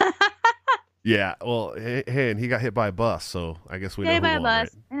 Yeah, well, hey, and he got hit by a bus, so I guess we know who by a won, bus,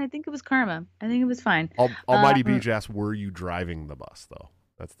 right? and I think it was karma. I think it was fine. Almighty Beach asked, "Were you driving the bus, though?"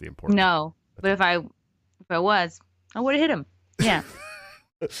 That's the important. No, but if I was, I would have hit him. Yeah.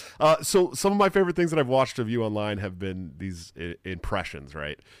 So some of my favorite things that I've watched of you online have been these impressions.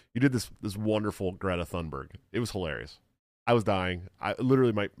 Right? You did this wonderful Greta Thunberg. It was hilarious. I was dying. I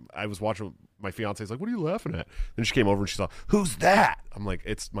was watching. My fiance's like, "What are you laughing at?" Then she came over and she's like, "Who's that?" I'm like,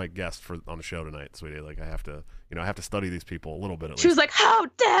 "It's my guest on the show tonight, sweetie. Like, I have to study these people a little bit at least." She was like, "How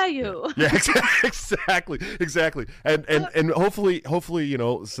dare you?" Yeah, exactly. And hopefully,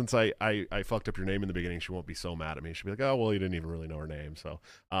 since I fucked up your name in the beginning, she won't be so mad at me. She'll be like, "Oh, well, you didn't even really know her name." So,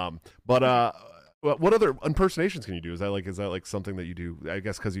 what other impersonations can you do? Is that like something that you do? I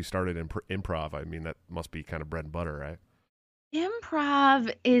guess because you started improv. I mean, that must be kind of bread and butter, right? Improv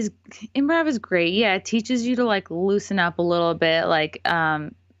is great. Yeah, it teaches you to like loosen up a little bit. Like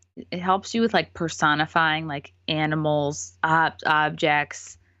it helps you with like personifying like animals,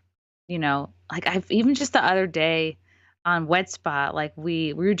 objects, like I've even just the other day on Wet Spot, like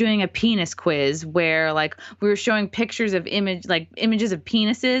we were doing a penis quiz where like we were showing pictures of images of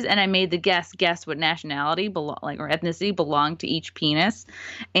penises, and I made the guess what nationality or ethnicity belonged to each penis,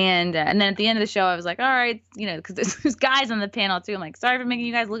 and then at the end of the show I was like, all right, because there's guys on the panel too. I'm like, sorry for making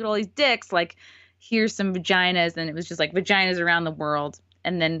you guys look at all these dicks. Like, here's some vaginas, and it was just like vaginas around the world.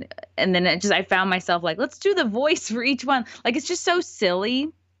 And then I found myself like, let's do the voice for each one. Like, it's just so silly,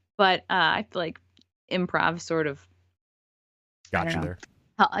 but I feel like improv sort of got you there.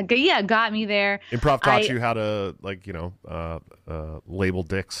 Yeah, got me there. Improv taught you how to label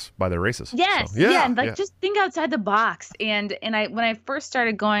dicks by their races. Yes, so, and just think outside the box. And when I first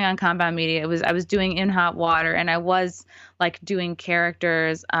started going on Compound Media, I was doing In Hot Water, and I was like doing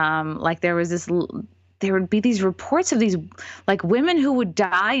characters. Like there would be these reports of these like women who would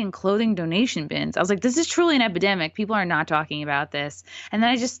die in clothing donation bins. I was like, this is truly an epidemic. People are not talking about this. And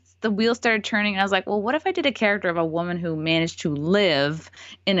then the wheel started turning, and I was like, well, what if I did a character of a woman who managed to live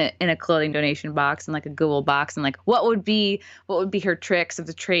in a clothing donation box and like a Goodwill box, and like what would be her tricks of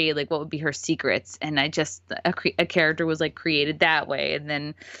the trade, like what would be her secrets? And a character was like created that way. And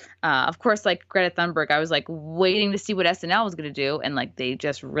then of course, like Greta Thunberg, I was like waiting to see what SNL was going to do, and like they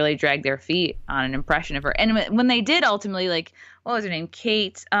just really dragged their feet on an impression of her. And when they did ultimately, like, what was her name?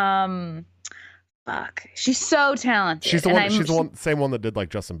 Kate. Fuck, she's so talented. She's the same one that did like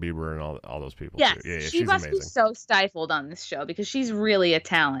Justin Bieber and all those people. Yes, too. Yeah, she must be so stifled on this show because she's really a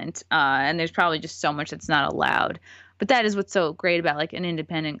talent, and there's probably just so much that's not allowed. But that is what's so great about like an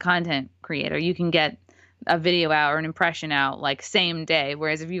independent content creator. You can get a video out or an impression out like same day,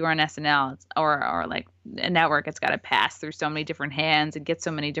 whereas if you were on SNL or like a network, it's got to pass through so many different hands and get so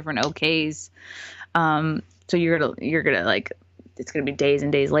many different OKs. So you're gonna like, it's gonna be days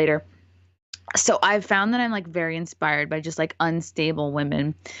and days later. So I've found that I'm like very inspired by just like unstable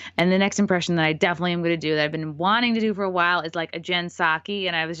women. And the next impression that I definitely am going to do that I've been wanting to do for a while is like a Jen Psaki.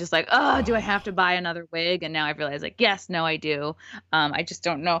 And I was just like, oh, do I have to buy another wig? And now I realize like, yes, no, I do. I just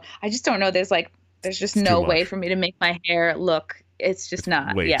don't know. There's just no way for me to make my hair look. It's just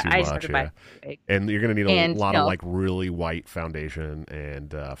not. Way yeah, too I just much, have to buy a wig. And you're going to need a lot of like really white foundation and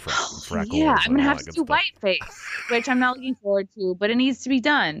freckles. Yeah, I'm going to have to do white face, which I'm not looking forward to, but it needs to be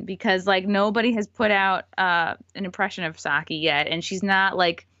done because like nobody has put out an impression of Psaki yet. And she's not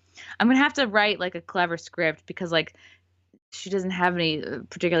like, I'm going to have to write like a clever script because like she doesn't have any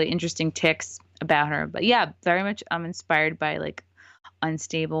particularly interesting tics about her. But yeah, very much I'm inspired by like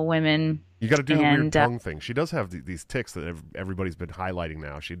unstable women. You got to do the weird tongue thing. She does have these tics that everybody's been highlighting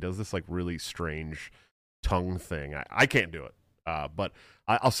now. She does this like really strange tongue thing. I can't do it, but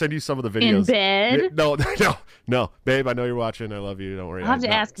I'll send you some of the videos. In bed? No, babe. I know you're watching. I love you. Don't worry. I'll have to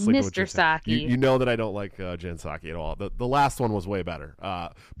ask Mr. Psaki. You know that I don't like Jen Psaki at all. The last one was way better.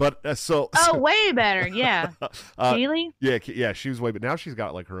 Way better. Yeah. Kaylee? Yeah. She was way, but now she's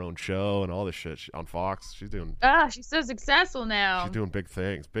got like her own show and all this shit on Fox. She's doing. She's so successful now. She's doing big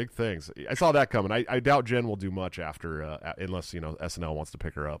things. Big things. I saw that coming. I doubt Jen will do much after, unless SNL wants to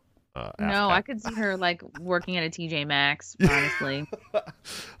pick her up. I could see her like working at a TJ Maxx, honestly.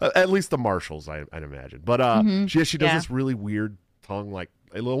 At least the Marshalls, I'd imagine. But she does this really weird tongue, like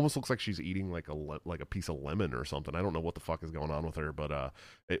it almost looks like she's eating like a piece of lemon or something. I don't know what the fuck is going on with her, but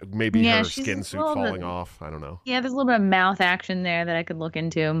maybe her skin suit falling off. I don't know. Yeah, there's a little bit of mouth action there that I could look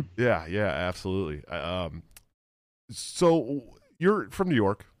into. Yeah, absolutely. So you're from New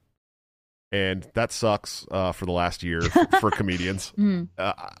York, and that sucks for the last year for comedians.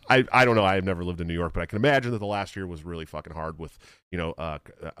 I don't know. I have never lived in New York, but I can imagine that the last year was really fucking hard with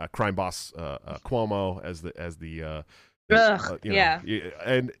crime boss Cuomo as the yeah.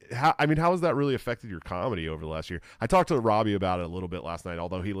 And how has that really affected your comedy over the last year? I talked to Robbie about it a little bit last night.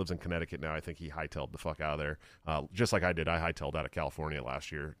 Although he lives in Connecticut now, I think he hightailed the fuck out of there, just like I did. I hightailed out of California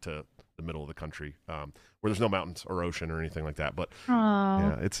last year to the middle of the country, where there's no mountains or ocean or anything like that. But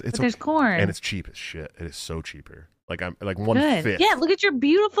yeah, but there's corn, and it's cheap as shit. It is so cheap here. Like I'm like 1/5. Yeah, look at your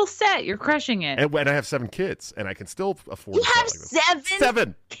beautiful set. You're crushing it. And I have 7 kids, and I can still afford. You have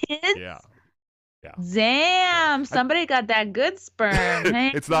 7 kids. Yeah. Damn, somebody got that good sperm.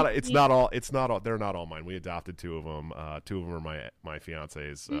 Hey. It's not all. They're not all mine. We adopted 2 of them. 2 of them are my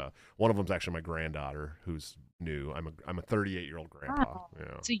fiance's. One of them's actually my granddaughter, who's new. I'm a 38-year-old grandpa. Oh.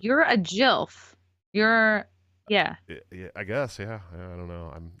 Yeah. So you're a GILF. You're I guess. Yeah. I don't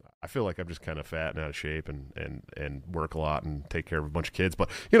know. I feel like I'm just kind of fat and out of shape and work a lot and take care of a bunch of kids. But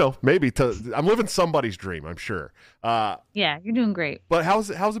maybe I'm living somebody's dream. I'm sure. Yeah, you're doing great. But how's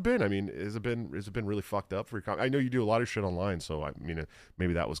it been? I mean, has it been really fucked up for your? I know you do a lot of shit online, so I mean,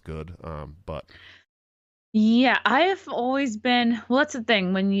 maybe that was good. But. Yeah, I've always been, well, that's the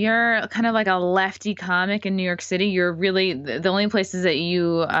thing. When you're kind of like a lefty comic in New York City, you're really the only places that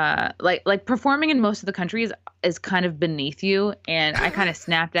you like performing in most of the country is kind of beneath you. And I kind of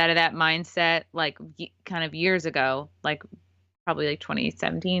snapped out of that mindset like kind of years ago, like probably like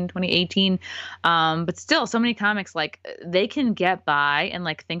 2017, 2018. But still, so many comics, like they can get by and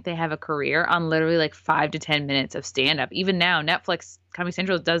like think they have a career on literally like 5 to 10 minutes of stand up. Even now, Netflix Comedy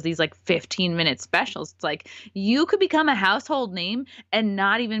Central does these like 15-minute specials. It's like you could become a household name and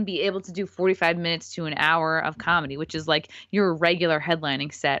not even be able to do 45 minutes to an hour of comedy, which is like your regular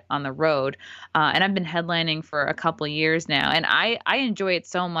headlining set on the road. And I've been headlining for a couple of years now, and I enjoy it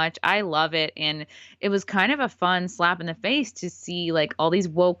so much. I love it, and it was kind of a fun slap in the face to see like all these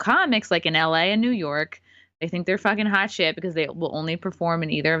woke comics like in LA and New York. They think they're fucking hot shit because they will only perform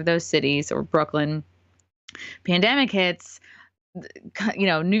in either of those cities or Brooklyn. Pandemic hits.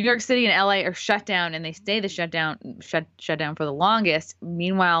 New York City and LA are shut down, and they stay the shut down for the longest.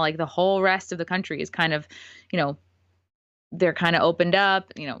 Meanwhile, like the whole rest of the country is kind of, they're kind of opened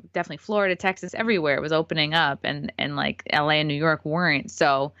up. Definitely Florida, Texas, everywhere was opening up, and like LA and New York weren't.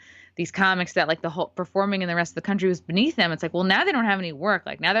 So these comics that like the whole performing in the rest of the country was beneath them. It's like, well, now they don't have any work.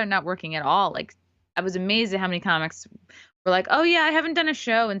 Like now they're not working at all. Like I was amazed at how many comics were like, oh yeah, I haven't done a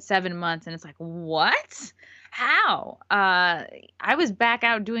show in 7 months, and it's like, what? How? I was back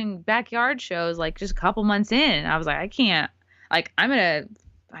out doing backyard shows like just a couple months in. I was like, I can't. Like, I'm gonna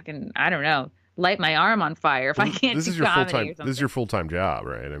fucking, I don't know, light my arm on fire if I can't. This is your full time. This is your full time job,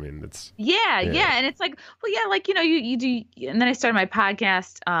 right? I mean, it's yeah, and it's like, well, yeah, like you do, and then I started my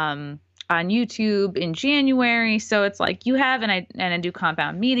podcast on YouTube in January, so it's like you have, and I do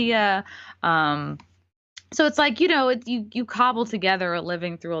Compound Media. So it's like, you cobble together a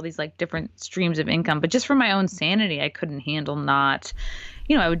living through all these like different streams of income. But just for my own sanity, I couldn't handle not,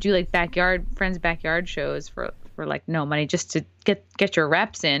 I would do like friends' backyard shows for like no money just to get your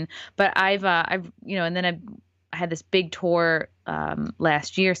reps in. But I've and then I had this big tour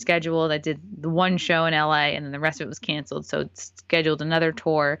last year scheduled. I did the one show in LA, and then the rest of it was canceled. So it's scheduled another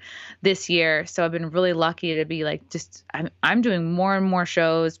tour this year. So I've been really lucky to be like, I'm doing more and more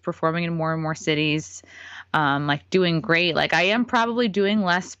shows, performing in more and more cities. Like doing great. Like I am probably doing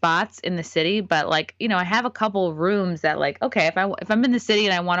less spots in the city, but like, I have a couple of rooms that like, okay, if I'm in the city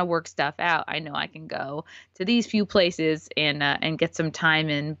and I want to work stuff out, I know I can go to these few places and get some time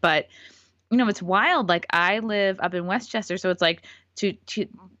in. But it's wild. Like I live up in Westchester, so it's like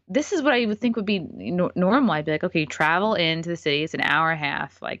this is what I would think would be normal. I'd be like, okay, you travel into the city, it's an hour and a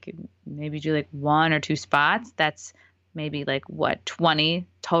half, like maybe do like 1 or 2 spots. That's maybe like 20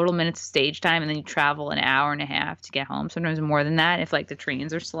 total minutes of stage time, and then you travel an hour and a half to get home, sometimes more than that if like the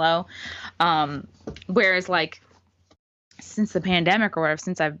trains are slow. Whereas like since the pandemic or whatever,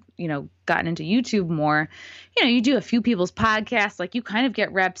 since I've gotten into YouTube more, you do a few people's podcasts, like you kind of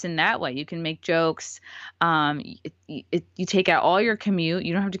get reps in that way. You can make jokes. You take out all your commute.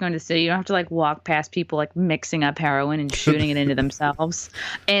 You don't have to go into the city. You don't have to like walk past people like mixing up heroin and shooting it into themselves.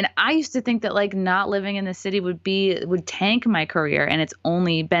 And I used to think that like not living in the city would tank my career, and it's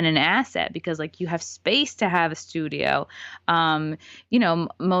only been an asset because like you have space to have a studio.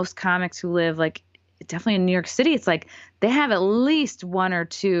 Most comics who live like definitely in New York City, it's like they have at least one or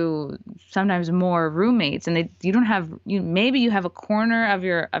two, sometimes more roommates, and you don't have maybe you have a corner of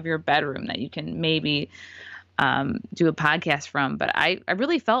your bedroom that you can maybe do a podcast from. But I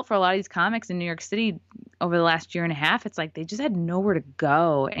really felt for a lot of these comics in New York City over the last year and a half. It's like they just had nowhere to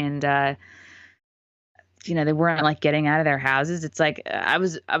go, and they weren't like getting out of their houses. It's like I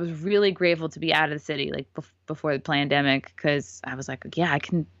was really grateful to be out of the city like before the pandemic, because I was like, yeah, I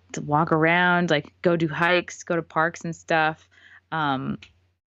can walk around, like go do hikes, go to parks and stuff.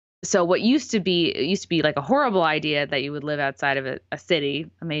 So what used to be like a horrible idea that you would live outside of a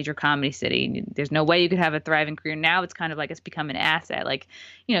city, a major comedy city. There's no way you could have a thriving career. Now it's kind of like it's become an asset. Like,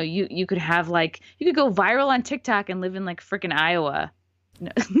 you could have you could go viral on TikTok and live in like freaking Iowa.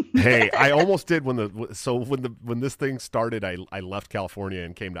 No. Hey, I almost did when this thing started. I left California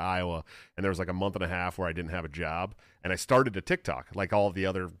and came to Iowa, and there was like a month and a half where I didn't have a job, and I started a TikTok like all of the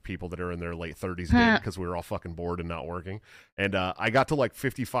other people that are in their late 30s did, because we were all fucking bored and not working. And I got to like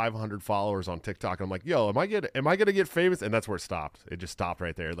 5,500 followers on TikTok. And I'm like, yo, am I gonna get famous? And that's where it stopped. It just stopped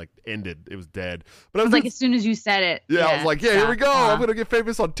right there. It like ended. It was dead. But I was like, as soon as you said it. Yeah, I was like, yeah, here we go. I'm gonna get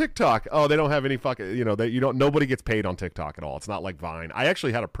famous on TikTok. Oh, they don't have any fucking, nobody gets paid on TikTok at all. It's not like Vine. I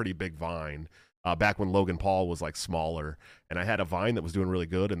actually had a pretty big Vine back when Logan Paul was like smaller, and I had a Vine that was doing really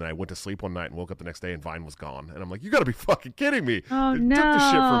good, and then I went to sleep one night and woke up the next day and Vine was gone, and I'm like, you gotta be fucking kidding me. Oh, it no. took the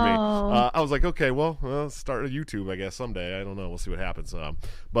shit from me. I was like, okay, well, start a YouTube, I guess, someday. I don't know, we'll see what happens. Yeah,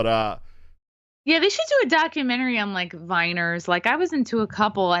 they should do a documentary on like Viners. Like, I was into a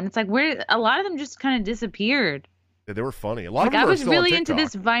couple, and it's like where a lot of them just kind of disappeared. they were funny. A lot of them I are was still really on into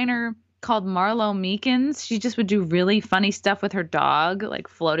TikTok. this Viner called Marlo Meekins. She just would do really funny stuff with her dog, like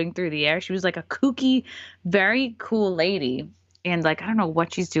floating through the air. She was like a kooky, very cool lady. And like, I don't know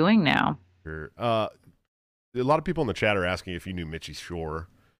what she's doing now. Sure. A lot of people in the chat are asking if you knew Mitchie Shore.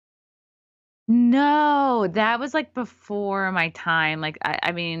 No, that was like before my time. Like,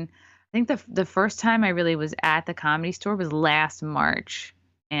 I mean, I think the first time I really was at the Comedy Store was last March,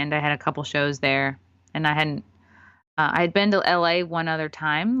 and I had a couple shows there, and I had been to LA one other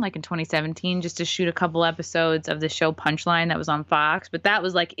time, like in 2017, just to shoot a couple episodes of the show Punchline that was on Fox. But that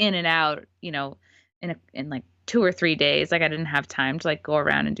was like in and out, in like 2 or 3 days. Like, I didn't have time to like go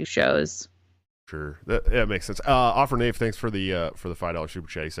around and do shows. Sure, that makes sense. Offer Nave, thanks for the $5 super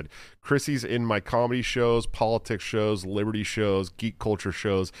chat. He said, Chrissy's in my comedy shows, politics shows, liberty shows, geek culture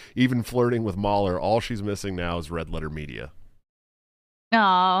shows, even flirting with Mahler. All she's missing now is Red Letter Media. No,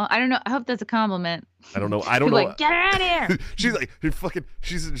 I don't know. I hope that's a compliment. I don't know. Like, get out of here. She's like,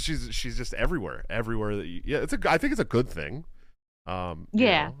 she's just everywhere. I think it's a good thing.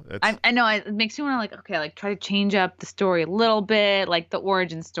 Yeah, I know. It makes you want to like, okay, like try to change up the story a little bit, like the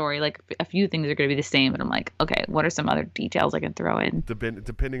origin story. Like a few things are going to be the same, but I'm like, okay, what are some other details I can throw in?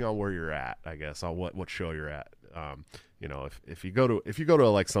 Depending on where you're at, I guess, on what show you're at. If you go to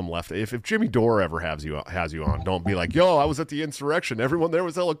like some left, if Jimmy Dore ever has you on, don't be like, yo, I was at the insurrection. Everyone there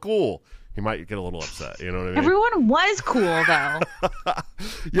was hella cool. He might get a little upset. You know what I mean? Everyone was cool though.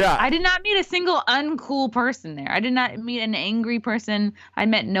 Yeah. I did not meet a single uncool person there. I did not meet an angry person. I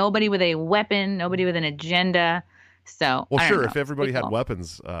met nobody with a weapon, nobody with an agenda. So, well, sure. know. If everybody had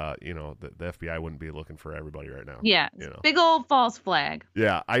weapons, the FBI wouldn't be looking for everybody right now. Yeah, big old false flag.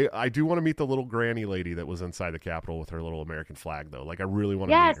 Yeah, I do want to meet the little granny lady that was inside the Capitol with her little American flag, though. Like, I really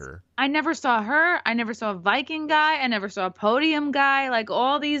want to meet her. I never saw her. I never saw a Viking guy. I never saw a podium guy. Like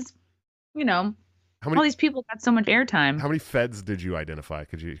all these, all these people got so much airtime. How many feds did you identify?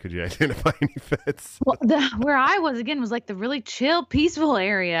 Could you identify any feds? Well, where I was again was like the really chill, peaceful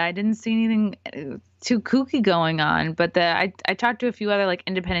area. I didn't see anything too kooky going on. But I talked to a few other like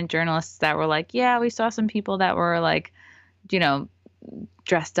independent journalists that were like, yeah, we saw some people that were like,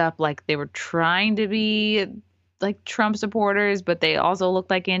 dressed up like they were trying to be like Trump supporters, but they also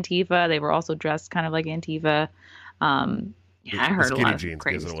looked like Antifa. They were also dressed kind of like Antifa. Yeah, I heard a lot of jeans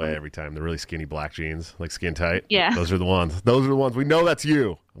crazy gives it away every time. The really skinny black jeans, like skin tight. Yeah, those are the ones. We know that's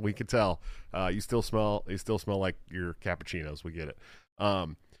you. We can tell. You still smell like your cappuccinos. We get it.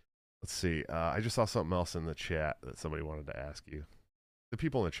 Let's see. I just saw something else in the chat that somebody wanted to ask you. The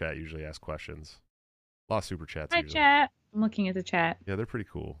people in the chat usually ask questions. A lot of super chats. Hi, chat. I'm looking at the chat. Yeah, they're pretty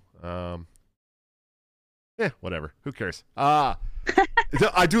cool. Whatever. Who cares?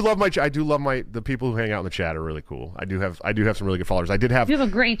 I do love the people who hang out in the chat are really cool. I do have some really good followers. You have a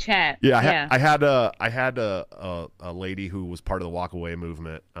great chat. Yeah, I had a lady who was part of the Walk Away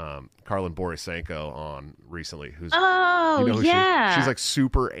movement, Karlin Borisenko, on recently. She's like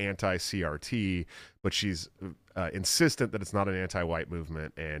super anti-CRT, but she's insistent that it's not an anti-white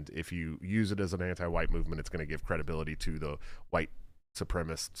movement, and if you use it as an anti-white movement, it's going to give credibility to the white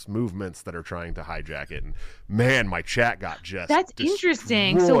supremacist movements that are trying to hijack it. And man, my chat got just That's destroyed.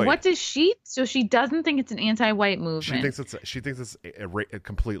 interesting. So what does she? So she doesn't think it's an anti-white movement. She thinks it's a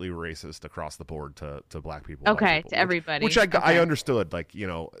completely racist across the board to black people. Okay, people, to everybody. Which I understood. Like, you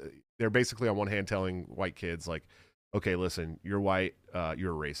know, they're basically on one hand telling white kids like, okay, listen, you're white,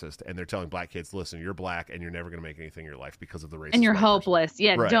 you're a racist, and they're telling black kids, listen, you're black, and you're never going to make anything in your life because of the racist. And you're white hopeless. person.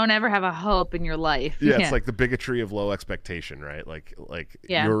 Yeah, Right. Don't ever have a hope in your life. Yeah, it's like the bigotry of low expectation, right? Like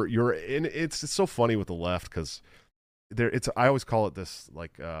you're and it's so funny with the left because I always call it this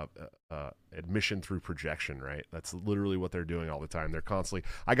like admission through projection, right? That's literally what they're doing all the time. They're constantly.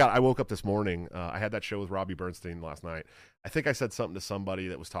 I woke up this morning. I had that show with Robbie Bernstein last night. I think I said something to somebody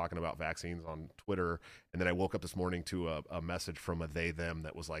that was talking about vaccines on Twitter, and then I woke up this morning to a message from a they them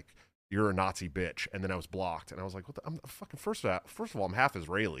that was like, "You're a Nazi bitch," and then I was blocked, and I was like, "What? I'm fucking first of all, I'm half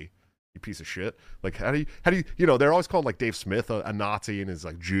Israeli." You piece of shit. Like, how do you, you know, they're always called like Dave Smith a Nazi and is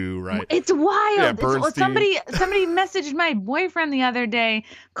like Jew, right? It's wild. Yeah, Somebody messaged my boyfriend the other day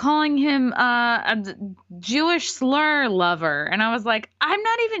calling him a Jewish slur lover. And I was like, I'm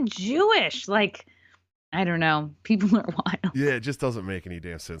not even Jewish. Like, I don't know. People are wild. Yeah, it just doesn't make any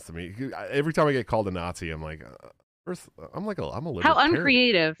damn sense to me. Every time I get called a Nazi, I'm like, I'm a libertarian. How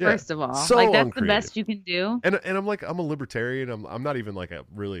uncreative, first of all. So like that's uncreative. the best you can do. And I'm like, I'm a libertarian. I'm not even like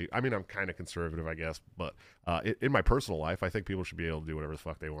I'm kind of conservative, I guess. But in my personal life, I think people should be able to do whatever the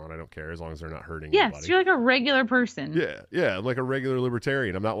fuck they want. I don't care as long as they're not hurting anybody. Yes, you're like a regular person. Yeah, I'm like a regular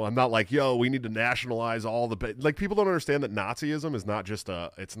libertarian. I'm not like, yo, we need to nationalize all the like. People don't understand that Nazism is not just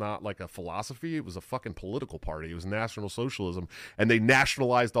it's not like a philosophy. It was a fucking political party. It was National Socialism, and they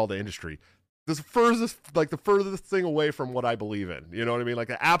nationalized all the industry. This the furthest thing away from what I believe in. You know what I mean? Like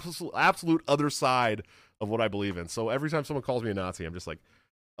the absolute other side of what I believe in. So every time someone calls me a Nazi, I'm just like,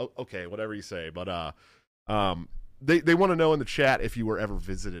 oh, okay, whatever you say. But they want to know in the chat if you were ever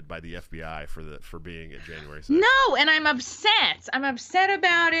visited by the FBI for being at January 6th. No, and I'm upset. I'm upset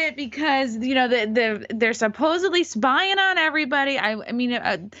about it because they're supposedly spying on everybody. I mean,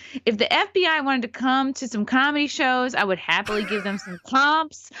 if the FBI wanted to come to some comedy shows, I would happily give them some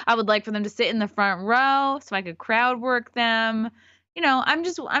comps. I would like for them to sit in the front row so I could crowd work them. You know, I'm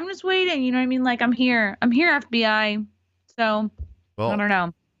just waiting. You know what I mean? Like I'm here, FBI. So I don't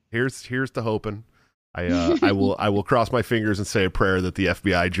know. Here's to hoping. I will cross my fingers and say a prayer that the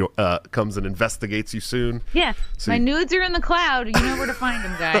FBI comes and investigates you soon. Yeah, my nudes are in the cloud. You know where to find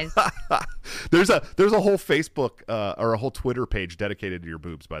them, guys. There's a whole Facebook or a whole Twitter page dedicated to your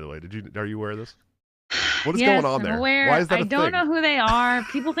boobs. By the way, are you aware of this? What is going on there? Aware. Why is that I don't know who they are.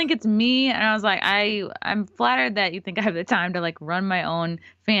 People think it's me, and I was like, I'm flattered that you think I have the time to like run my own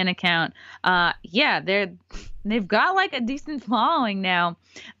fan account. Yeah, they've got like a decent following now,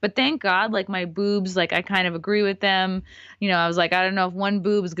 but thank God, like my boobs, like I kind of agree with them. You know, I was like, I don't know if one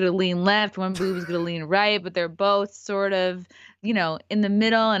boob is gonna lean left, one boob is gonna lean right, but they're both sort of, you know, in the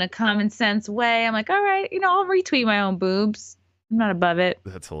middle in a common sense way. I'm like, all right, you know, I'll retweet my own boobs. I'm not above it.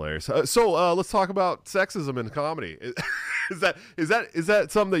 That's hilarious. So let's talk about sexism in comedy. Is that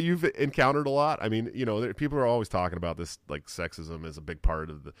something that you've encountered a lot? I mean, you know, people are always talking about this, like sexism is a big part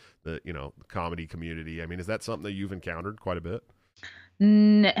of the comedy community. I mean, is that something that you've encountered quite a bit?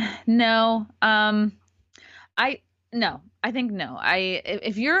 No. I think no.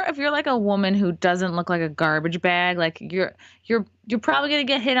 If you're like a woman who doesn't look like a garbage bag, like you're probably gonna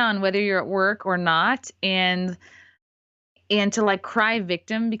get hit on whether you're at work or not, and to like cry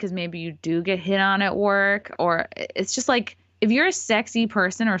victim because maybe you do get hit on at work, or it's just like if you're a sexy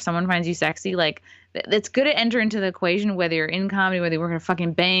person or someone finds you sexy, like it's good to enter into the equation, whether you're in comedy, whether you work at a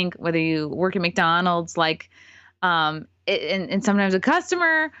fucking bank, whether you work at McDonald's, like and sometimes a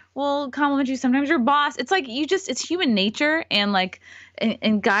customer will compliment you, sometimes your boss. It's like it's human nature, and like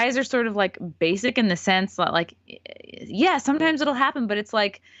and guys are sort of like basic in the sense that like yeah, sometimes it'll happen, but it's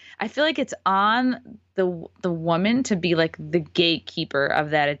like I feel like it's on the woman to be like the gatekeeper of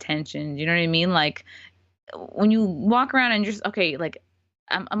that attention. You know what I mean? Like when you walk around and just okay, like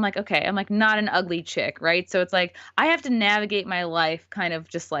I'm like, okay, I'm like not an ugly chick, right? So it's like I have to navigate my life kind of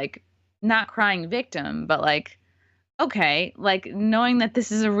just like not crying victim, but like okay, like knowing that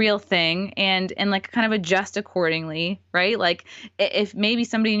this is a real thing and like kind of adjust accordingly, right? Like if maybe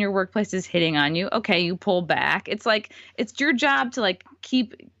somebody in your workplace is hitting on you, okay, you pull back. It's like it's your job to like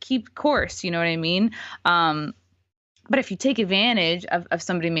keep course, you know what I mean? But if you take advantage of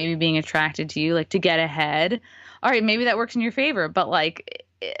somebody maybe being attracted to you, like to get ahead, all right, maybe that works in your favor. But like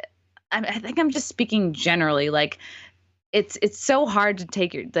I think I'm just speaking generally, like it's so hard to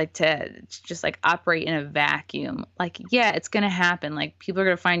take your like to just like operate in a vacuum. Like, yeah, it's gonna happen. Like people are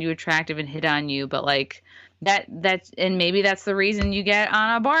gonna find you attractive and hit on you, but like and maybe that's the reason you get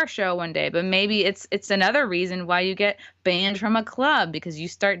on a bar show one day, but maybe it's another reason why you get banned from a club, because you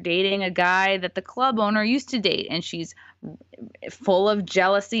start dating a guy that the club owner used to date, and she's full of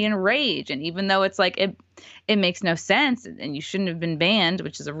jealousy and rage. And even though it's like it makes no sense and you shouldn't have been banned,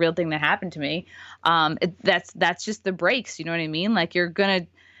 which is a real thing that happened to me, that's just the breaks. You know what I mean? Like, you're gonna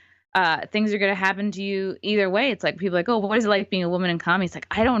things are going to happen to you either way. It's like people are like, oh, what is it like being a woman in comedy? It's like,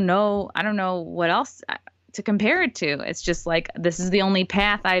 I don't know what else to compare it to. It's just like, this is the only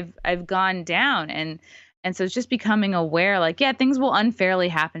path I've gone down. And so it's just becoming aware, like, yeah, things will unfairly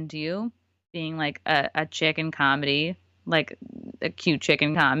happen to you being like a chick in comedy, like a cute chick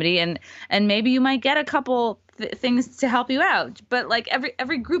in comedy. And maybe you might get a couple things to help you out. But like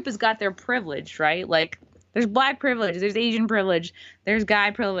every group has got their privilege, right? Like, there's Black privilege, there's Asian privilege, there's guy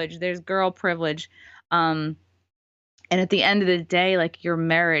privilege, there's girl privilege. And at the end of the day, like, your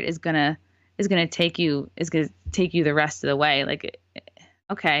merit is gonna take you the rest of the way. Like,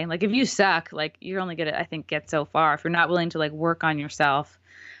 okay, like, if you suck, like, you're only gonna, I think, get so far if you're not willing to like work on yourself.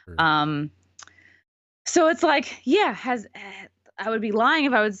 Sure. So it's like, yeah, I would be lying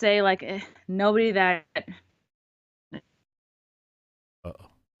if I would say like nobody that. Uh-oh.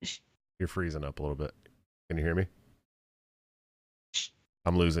 You're freezing up a little bit. Can you hear me?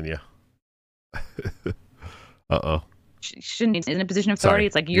 I'm losing you. Uh-oh. Shouldn't be in a position of authority. Sorry.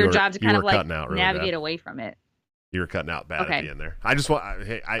 It's like your job to kind of like navigate away from it. You were cutting out bad at the end there. I just want.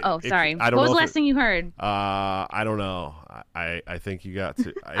 Hey, sorry. What was the last thing you heard? I don't know. I think you got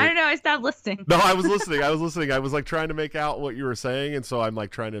to. I don't know. I stopped listening. No, I was listening. I was like trying to make out what you were saying, and so I'm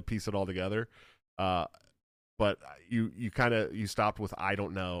like trying to piece it all together. But you stopped with I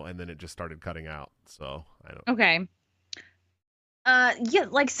don't know, and then it just started cutting out. So I don't. Okay. Yeah,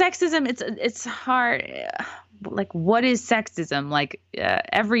 like sexism, it's hard. Like, what is sexism? Like,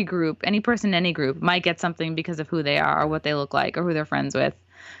 every group, any person in any group might get something because of who they are or what they look like or who they're friends with.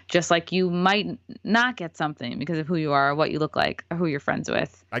 Just like you might not get something because of who you are or what you look like or who you're friends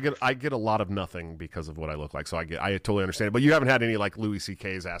with. I get a lot of nothing because of what I look like. So I totally understand it. But you haven't had any like Louis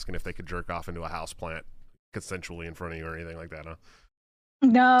C.K.'s asking if they could jerk off into a houseplant consensually in front of you or anything like that, huh?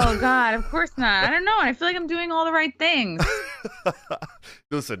 No, God, of course not. I don't know. I feel like I'm doing all the right things.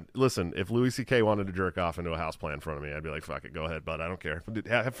 Listen, if Louis C.K. wanted to jerk off into a houseplant in front of me, I'd be like, fuck it, go ahead, bud. I don't care.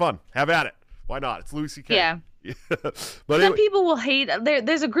 Have fun. Have at it. Why not? It's Louis C.K. Yeah. But some people will hate.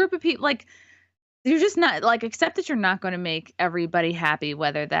 There's a group of people, like, you're just not, like, accept that you're not going to make everybody happy,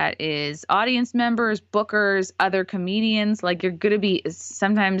 whether that is audience members, bookers, other comedians. Like, you're going to be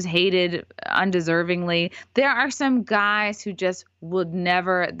sometimes hated undeservingly. There are some guys who just would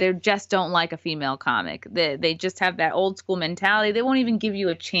never, they just don't like a female comic. They just have that old school mentality. They won't even give you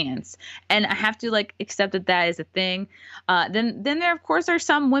a chance. And I have to like accept that is a thing. Then there of course are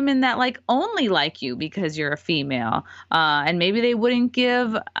some women that like only like you because you're a female. And maybe they wouldn't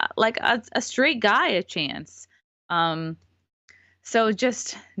give like a straight guy a chance. So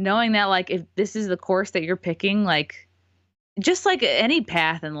just knowing that, like, if this is the course that you're picking, like, just like any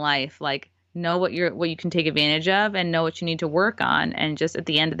path in life, like, know what you can take advantage of and know what you need to work on. And just at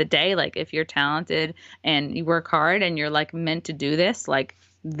the end of the day, like, if you're talented and you work hard and you're like meant to do this, like,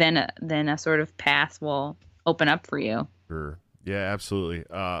 then a sort of path will open up for you. Sure. Yeah, absolutely.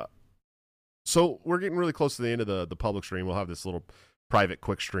 So we're getting really close to the end of the public stream. We'll have this little private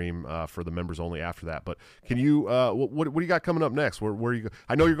quick stream for the members only after that. But can you what do you got coming up next? Where you go?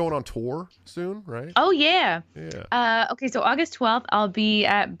 I know you're going on tour soon, right? Oh yeah. Yeah. Okay, so August 12th I'll be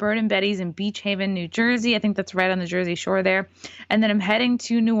at Bird and Betty's in Beach Haven, New Jersey. I think that's right on the Jersey Shore there. And then I'm heading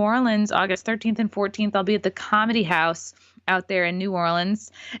to New Orleans August 13th and 14th. I'll be at the Comedy House out there in New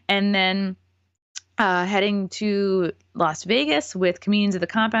Orleans. And then heading to Las Vegas with Comedians of the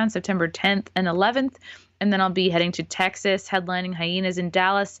Compound September 10th and 11th. And then I'll be heading to Texas, headlining Hyenas in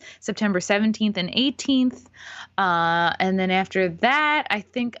Dallas, September 17th and 18th. And then after that, I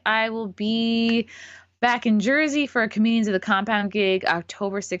think I will be back in Jersey for a Comedians of the Compound gig,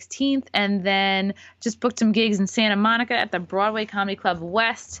 October 16th. And then just booked some gigs in Santa Monica at the Broadway Comedy Club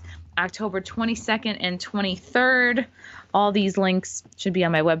West, October 22nd and 23rd. All these links should be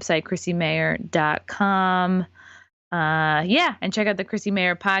on my website, ChrissyMayer.com. Yeah, and check out the Chrissy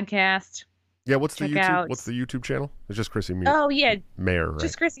Mayer podcast. Yeah, what's the YouTube channel? It's just Chrissy Mayer. Oh yeah, Mayer, right?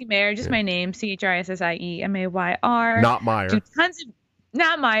 Just Chrissy Mayer, just my name, ChrissyMayer. Not Meyer.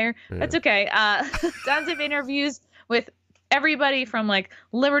 Not Meyer. Yeah. That's okay. Tons of interviews with everybody from like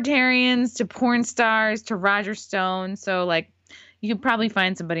libertarians to porn stars to Roger Stone. So like, you could probably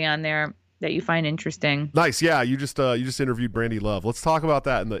find somebody on there that you find interesting. Nice. Yeah, you just interviewed Brandy Love. Let's talk about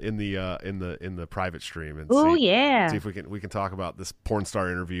that in the private stream and see if we can talk about this porn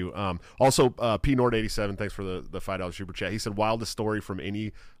star interview. Also, P Nord 87, thanks for the $5 super chat. He said wildest story from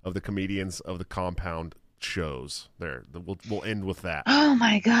any of the comedians of the Compound shows. We'll end with that. Oh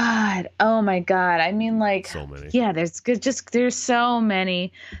my god. I mean, like, so many. Yeah, there's so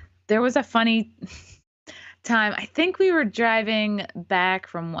many. There was a funny time. I think we were driving back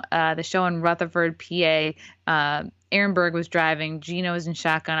from the show in Rutherford, PA. Aaron Berg was driving. Gino was in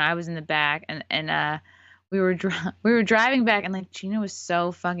shotgun. I was in the back, and we were driving back, and like Gino was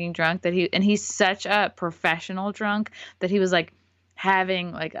so fucking drunk that he's such a professional drunk that he was like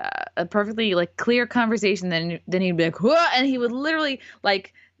having like a perfectly like clear conversation. Then he'd be like, whoa, and he would literally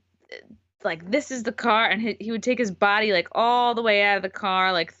like this is the car, and he would take his body like all the way out of the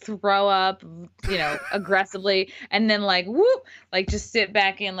car, like throw up, aggressively, and then like whoop, like just sit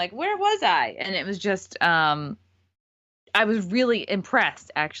back in, like, where was I? And it was just I was really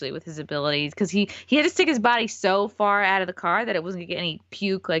impressed actually with his abilities, because he had to stick his body so far out of the car that it wasn't gonna get any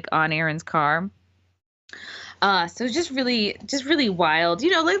puke like on Aaron's car. So just really wild,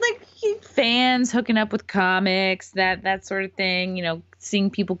 like fans hooking up with comics, that sort of thing, seeing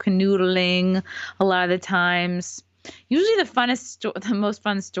people canoodling a lot of the times. Usually the most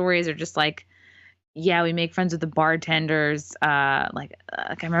fun stories are just like, yeah, we make friends with the bartenders. Like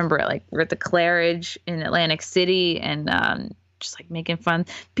I remember like we're at the Claridge in Atlantic City, and just like making fun.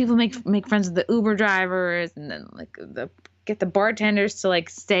 People make friends with the Uber drivers, and then like get the bartenders to like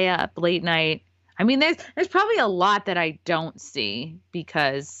stay up late night. I mean, there's probably a lot that I don't see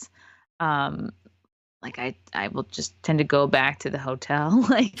because, like I will just tend to go back to the hotel,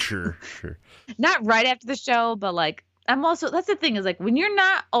 like sure, not right after the show, but like that's the thing is like when you're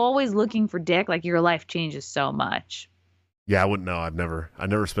not always looking for dick, like your life changes so much. Yeah, I wouldn't know. I've never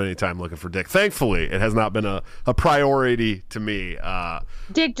spent any time looking for dick. Thankfully, it has not been a priority to me.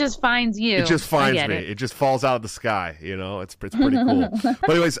 Dick just finds you. It just finds me. It just falls out of the sky. It's pretty cool. But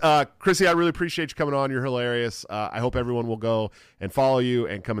anyways, Chrissy, I really appreciate you coming on. You're hilarious. I hope everyone will go and follow you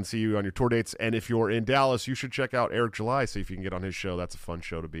and come and see you on your tour dates. And if you're in Dallas, you should check out Eric July. See if you can get on his show. That's a fun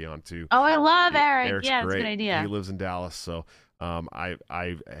show to be on too. Oh, I love Eric. Eric's yeah, great. That's a good idea. He lives in Dallas, so.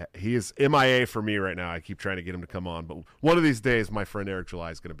 He is MIA for me right now. I keep trying to get him to come on, but one of these days, my friend Eric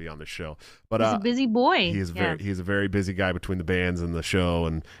July is going to be on the show. But he's a busy boy. He's a very busy guy between the bands and the show,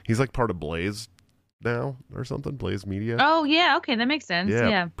 and he's like part of Blaze now or something. Blaze Media. Oh yeah, okay, that makes sense.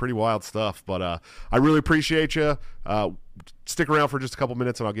 Yeah. Pretty wild stuff. But I really appreciate you. Stick around for just a couple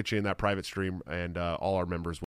minutes, and I'll get you in that private stream, and all our members